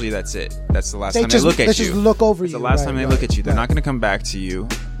 usually that's it. That's the last time they look at you. They just look over you. It's the last time they look at you. They're not going to come back to you.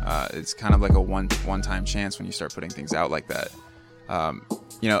 It's kind of like a one-time chance when you start putting things out like that.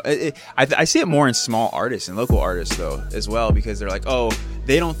 I see it more in small artists and local artists though as well, because they're like, oh,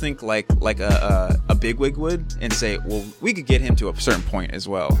 they don't think like a bigwig would and say, well, we could get him to a certain point as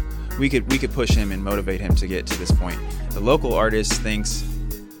well. We could push him and motivate him to get to this point. The local artist thinks,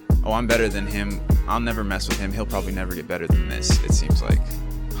 oh, I'm better than him. I'll never mess with him. He'll probably never get better than this. It seems like.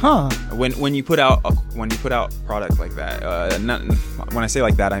 Huh? When you put out product like that, when I say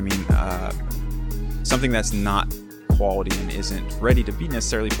like that, I mean something that's not quality and isn't ready to be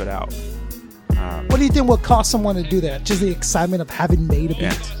necessarily put out. What do you think would cause someone to do that? Just the excitement of having made a beat?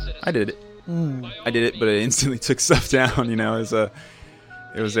 Yeah, I did it. I did it, but it instantly took stuff down. You know,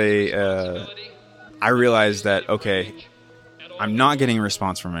 I realized that, okay, I'm not getting a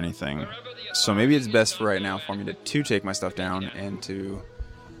response from anything. So maybe it's best for right now for me to take my stuff down and to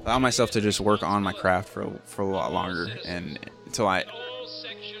allow myself to just work on my craft for a lot longer, and until I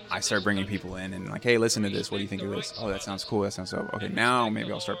start bringing people in and like, hey, listen to this. What do you think of this? Oh, that sounds cool. That sounds so okay. Now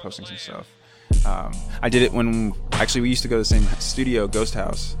maybe I'll start posting some stuff. I did it when actually we used to go to the same studio, Ghost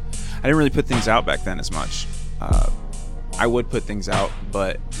House. I didn't really put things out back then as much. I would put things out,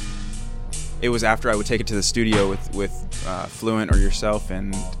 but it was after I would take it to the studio with Fluent or yourself,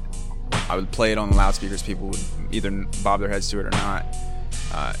 and I would play it on the loudspeakers. People would either bob their heads to it or not.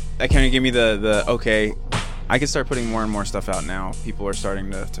 That kind of gave me the okay, I can start putting more and more stuff out now. People are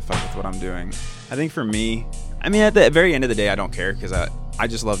starting to fuck with what I'm doing. I think for me, I mean, at the very end of the day, I don't care because I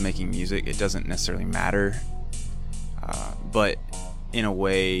just love making music. It doesn't necessarily matter. But in a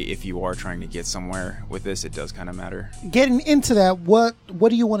way, if you are trying to get somewhere with this, it does kind of matter. Getting into that, what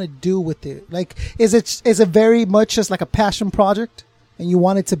do you want to do with it? Like, is it very much just like a passion project, and you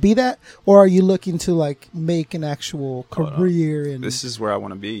want it to be that, or are you looking to like make an actual career? And this is where I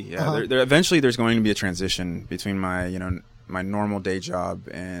want to be. Yeah, eventually there's going to be a transition between my my normal day job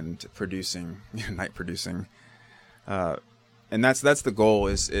and producing, night producing. And that's the goal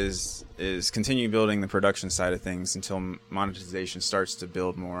is continue building the production side of things until monetization starts to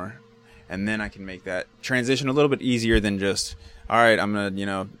build more, and then I can make that transition a little bit easier than just, all right, I'm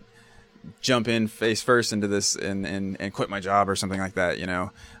gonna jump in face first into this and quit my job or something like that.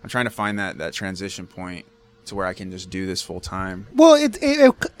 I'm trying to find that transition point to where I can just do this full time. Well,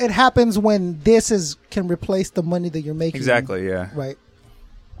 it happens when this can replace the money that you're making. Exactly. Yeah. Right.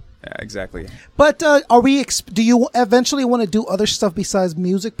 Yeah, exactly. But do you eventually want to do other stuff besides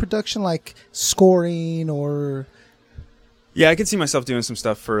music production, like scoring or? Yeah, I could see myself doing some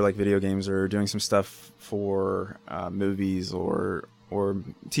stuff for like video games, or doing some stuff for movies or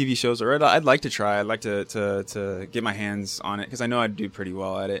TV shows. Or I'd like to try. I'd like to get my hands on it because I know I'd do pretty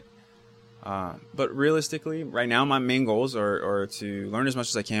well at it. But realistically, right now my main goals are to learn as much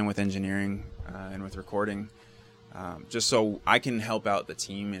as I can with engineering and with recording. Just so I can help out the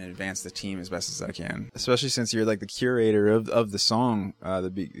team and advance the team as best as I can. Especially since you're like the curator of the song,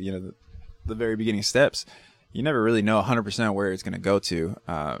 the very beginning steps. You never really know 100% where it's going to go to.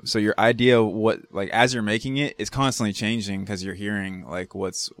 So your idea, as you're making it, is constantly changing because you're hearing like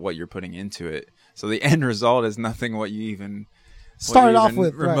what you're putting into it. So the end result is nothing what you even started off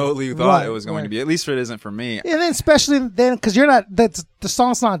with remotely thought it was going to be. At least it isn't for me. And then especially then because the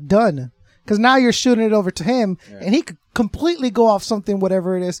song's not done. Because now you're shooting it over to him, and he could completely go off something,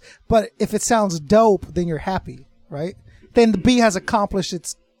 whatever it is. But if it sounds dope, then you're happy, right? Then the beat has accomplished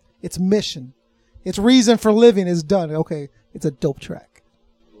its mission. Its reason for living is done. Okay, it's a dope track.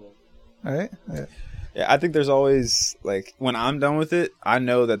 All right? Yeah, I think there's always, like, when I'm done with it, I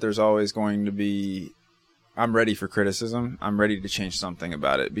know that there's always going to be, I'm ready for criticism. I'm ready to change something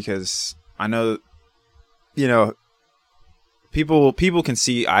about it because I know, People can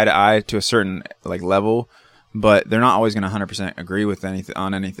see eye to eye to a certain like level, but they're not always going to 100% agree with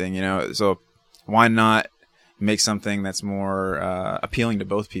anything. So why not make something that's more appealing to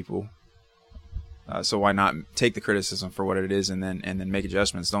both people? So why not take the criticism for what it is and then make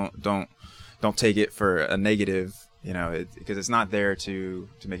adjustments? Don't take it for a negative, because it's not there to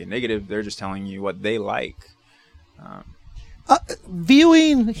make it negative. They're just telling you what they like.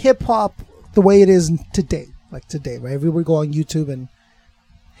 Viewing hip hop the way it is today. Like today, right? If we go on YouTube and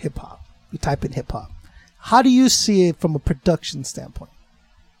hip hop, you type in hip hop. How do you see it from a production standpoint?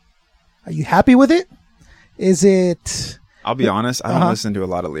 Are you happy with it? Is it? I'll be honest. I don't listen to a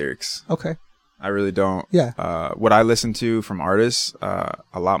lot of lyrics. Okay. I really don't. Yeah. What I listen to from artists, a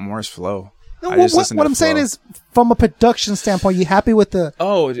lot more is flow. No, what I'm saying is, from a production standpoint, you happy with the?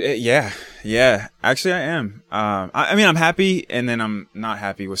 Oh yeah. Actually, I am. I mean, I'm happy, and then I'm not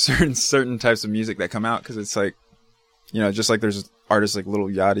happy with certain types of music that come out because it's like, just like there's artists like Lil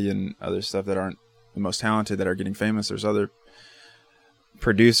Yachty and other stuff that aren't the most talented that are getting famous. There's other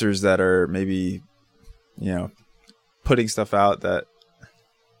producers that are maybe, putting stuff out that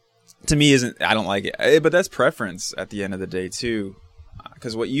to me I don't like it. But that's preference at the end of the day too.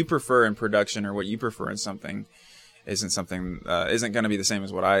 Because what you prefer in production or what you prefer in something isn't going to be the same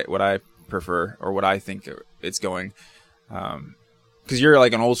as what I prefer or what I think it's going. Because you're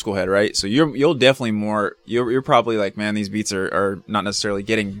like an old school head, right? So you'll definitely you're probably like, man, these beats are not necessarily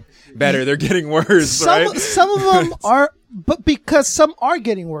getting better; they're getting worse. Right? Some of them are, but because some are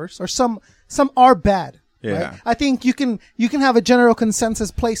getting worse or some are bad. Yeah. Right? I think you can have a general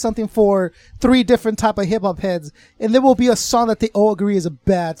consensus, play something for 3 different type of hip hop heads, and there will be a song that they all agree is a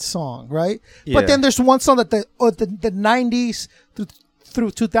bad song, right? Yeah. But then there's one song that the 90s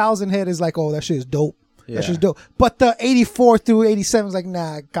through 2000 head is like, oh, that shit is dope. That shit's dope. But the 84 through 87 is like,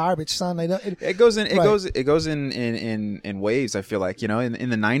 nah, garbage, son. It goes in waves. I feel like, in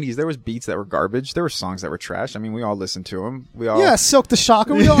the 90s there was beats that were garbage. There were songs that were trash. I mean, we all listened to them. Silk the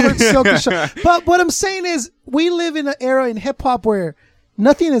Shocker. We all heard Silk the Shocker. But what I'm saying is, we live in an era in hip hop where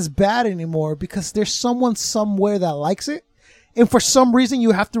nothing is bad anymore because there's someone somewhere that likes it. And for some reason,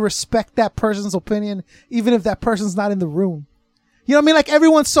 you have to respect that person's opinion, even if that person's not in the room. You know what I mean? Like,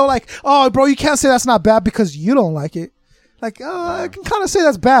 everyone's so like, oh, bro, you can't say that's not bad because you don't like it. Like, I can kind of say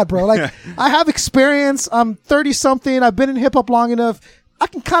that's bad, bro. Like, I have experience. I'm 30-something. I've been in hip-hop long enough. I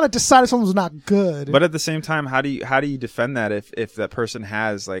can kind of decide if something's not good. But at the same time, how do you defend that if that person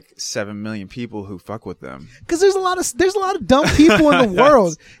has like 7 million people who fuck with them? Because there's a lot of dumb people in the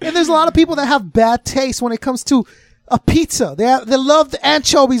world, and there's a lot of people that have bad taste when it comes to a pizza. They love the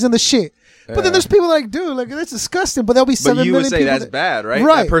anchovies and the shit. But then there's people like, dude, like, that's disgusting. But there'll be 7 million people. But you would say that's bad, right?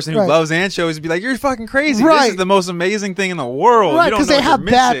 That person who loves anchovies would be like, you're fucking crazy. Right. This is the most amazing thing in the world. Right, because they have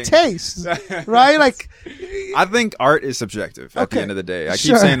bad taste. Right? Like, I think art is subjective at the end of the day. I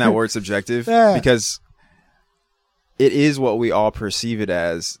keep saying that word subjective because it is what we all perceive it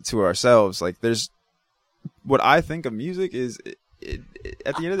as to ourselves. Like, what I think of music is at the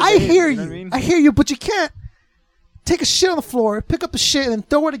end of the day. I hear you. You. Know what I mean? I hear you, but you can't take a shit on the floor, pick up the shit, and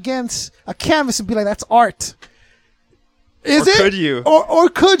throw it against a canvas and be like, that's art. Is it? Could you? Or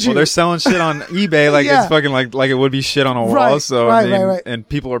could you? Well, they're selling shit on eBay like it's fucking like it would be shit on a wall. Right, so right. And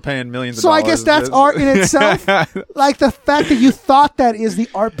people are paying millions of dollars. So I guess that's art in itself. Like, the fact that you thought that is the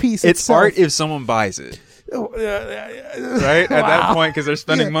art piece it's itself. Art if someone buys it. Right? At that point, because they're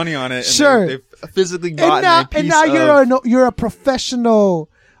spending money on it. And they've physically bought a piece. And now you're a professional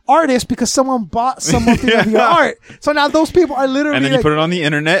artist because someone bought something of your art. So now those people are literally, and then you put it on the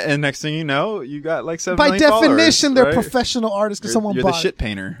internet, and next thing you know, you got like 7 million followers. By definition, they're right? professional artists because someone you're bought the shit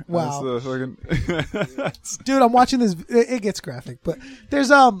painter. Wow. Fucking Dude, I'm watching this. It gets graphic, but there's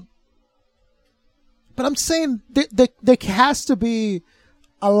but I'm saying there has to be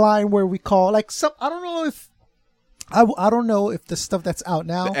a line where we call like some. I don't know if the stuff that's out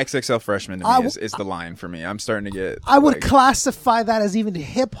now. The XXL freshman to me is the line for me. I'm starting to get. I would classify that as even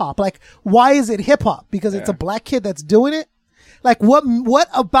hip hop. Like, why is it hip hop? Because it's a black kid that's doing it. Like, what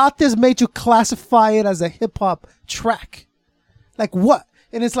about this made you classify it as a hip hop track? Like, what?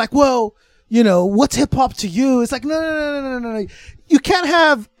 And it's like, well, what's hip hop to you? It's like, no. You can't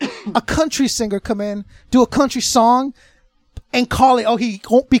have a country singer come in, do a country song, and call it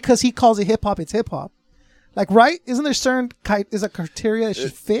because he calls it hip hop. It's hip hop. Like, right? Isn't there certain is a criteria that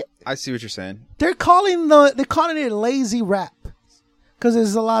should fit? I see what you're saying. They're calling it lazy rap because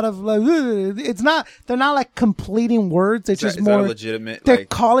there's a lot of like, it's not. They're not like completing words. It's just more that a legitimate. They're like,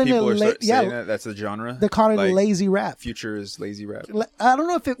 calling people it that's the genre. They're calling it lazy rap. Future is lazy rap. I don't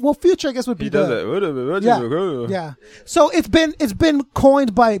know if it. Well, Future I guess would be. He does it. Yeah. So it's been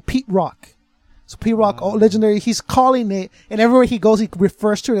coined by Pete Rock. So Pete Rock, legendary, he's calling it, and everywhere he goes, he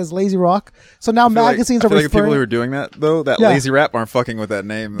refers to it as lazy rock. So now magazines are referring. Like the people who are doing that though, lazy rap, aren't fucking with that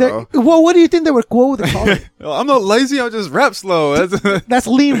name though. Well, what do you think they would call it? I'm not lazy. I'll just rap slow. That's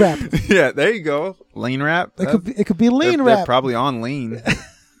lean rap. Yeah, there you go. Lean rap. It could be lean rap. They're probably on lean.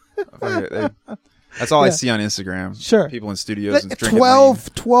 That's all I see on Instagram. Sure. People in studios and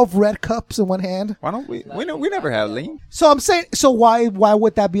 12 red cups in one hand. Why don't we? We never had lean. So I'm saying, why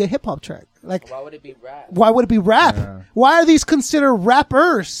would that be a hip hop track? Like, why would it be rap? Why would it be rap? Yeah. Why are these considered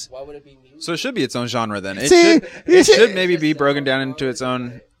rappers? Why would it be music? So it should be its own genre then. It should maybe be broken down into its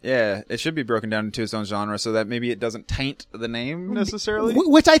own. Yeah, it should be broken down into its own genre so that maybe it doesn't taint the name necessarily.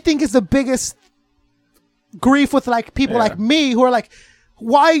 Which I think is the biggest grief with like people like me who are like,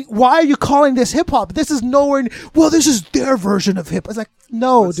 why are you calling this hip hop? This is nowhere. Well, this is their version of hip hop. It's like,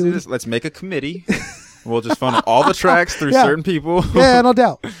 no, dude. Let's make a committee. We'll just funnel all the tracks through certain people. Yeah, no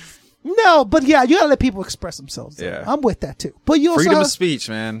doubt. No, but you gotta let people express themselves. Though. Yeah, I'm with that too. But you also freedom of speech,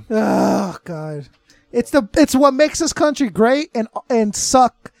 man. Oh God, it's what makes this country great and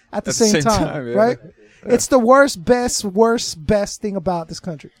suck at the same time, right? Yeah. It's the worst, best thing about this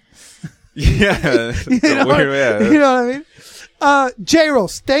country. Yeah, you know what I mean.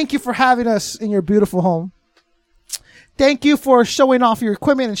 Jrolz, thank you for having us in your beautiful home. Thank you for showing off your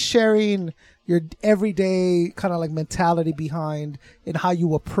equipment and sharing your everyday kind of like mentality behind and how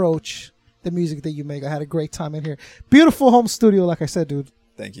you approach the music that you make. I had a great time in here. Beautiful home studio, like I said, dude.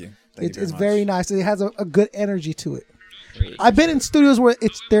 Thank you. It's very nice. It has a good energy to it. I've been in studios where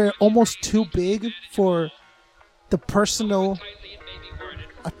they're almost too big for the personal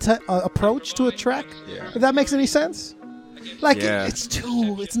approach to a track. Yeah. If that makes any sense. Like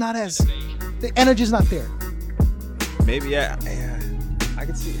it's not as the energy's not there. Maybe I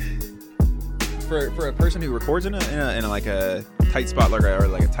can see. for a person who records in a like a tight spot or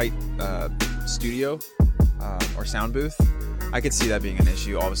like a tight studio or sound booth, I could see that being an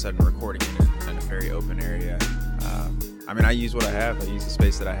issue. All of a sudden, recording in a very open area. I mean, I use what I have. I use the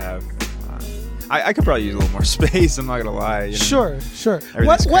space that I have. I could probably use a little more space. I'm not gonna lie. You know? Sure.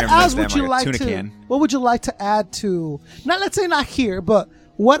 What else would you like to? What would you like to add to? Let's say not here, but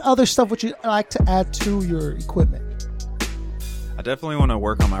what other stuff would you like to add to your equipment? I definitely want to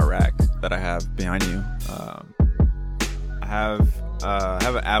work on my rack that I have behind you. I have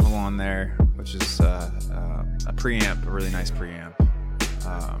an Avalon there, which is a preamp, a really nice preamp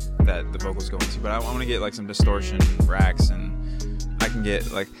that the vocals go into. But I want to get like some distortion racks, and I can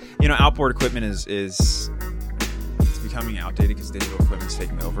get like, you know, outboard equipment is it's becoming outdated because digital equipment's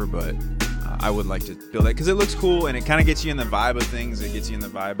taking over. But I would like to build it because it looks cool and it kind of gets you in the vibe of things. It gets you in the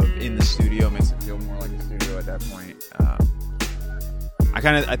vibe of in the studio, makes it feel more like a studio at that point.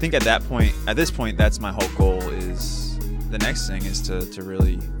 I think at this point, that's my whole goal. Is the next thing is to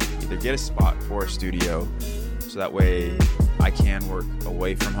really either get a spot for a studio, so that way I can work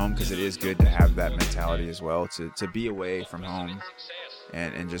away from home, because it is good to have that mentality as well, to be away from home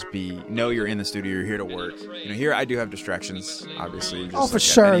and just know you're in the studio, you're here to work. You know, here I do have distractions, obviously. For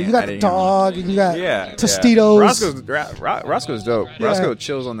sure. You got the dog, and you got Tostitos. Yeah. Roscoe's dope. Yeah. Roscoe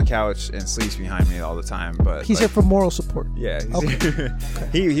chills on the couch and sleeps behind me all the time. But he's here for moral support. Yeah.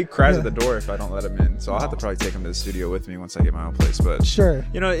 He cries at the door if I don't let him in. So I'll have to probably take him to the studio with me once I get my own place. But sure.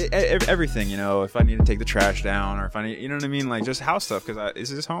 You know, everything, you know, if I need to take the trash down, or if I need, you know what I mean? Like just house stuff, because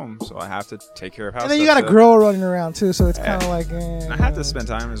this is home. So I have to take care of house stuff. And then you got a girl running around too. So it's kind of like, I have to spend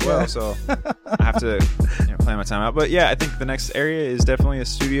time as well, so I have to plan my time out. But yeah, I think the next area is definitely a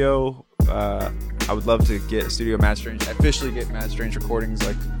studio. I would love to get a studio officially get Mad Strange recordings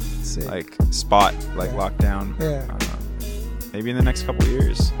like locked down. Maybe in the next couple of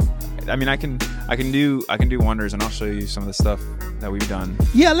years. I mean, I can do wonders, and I'll show you some of the stuff that we've done.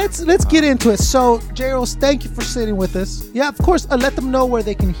 Yeah, let's get into it. So, Jrolz, thank you for sitting with us. Yeah, of course. Let them know where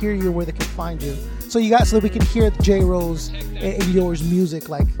they can hear you, where they can find you. So that we can hear Jrolz and yours music.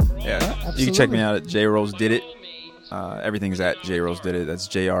 You can check me out at Jrolz Did It. Everything's at Jrolz Did It. That's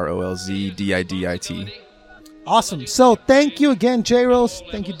JROLZDIDIT. Awesome. So thank you again, Jrolz.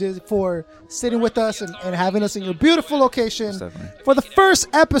 Thank you for sitting with us and having us in your beautiful location for the first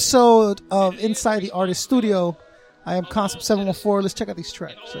episode of Inside the Artist Studio. I am Concept 714. Let's check out these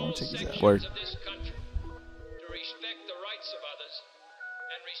tracks. So I'm gonna check these out. Word.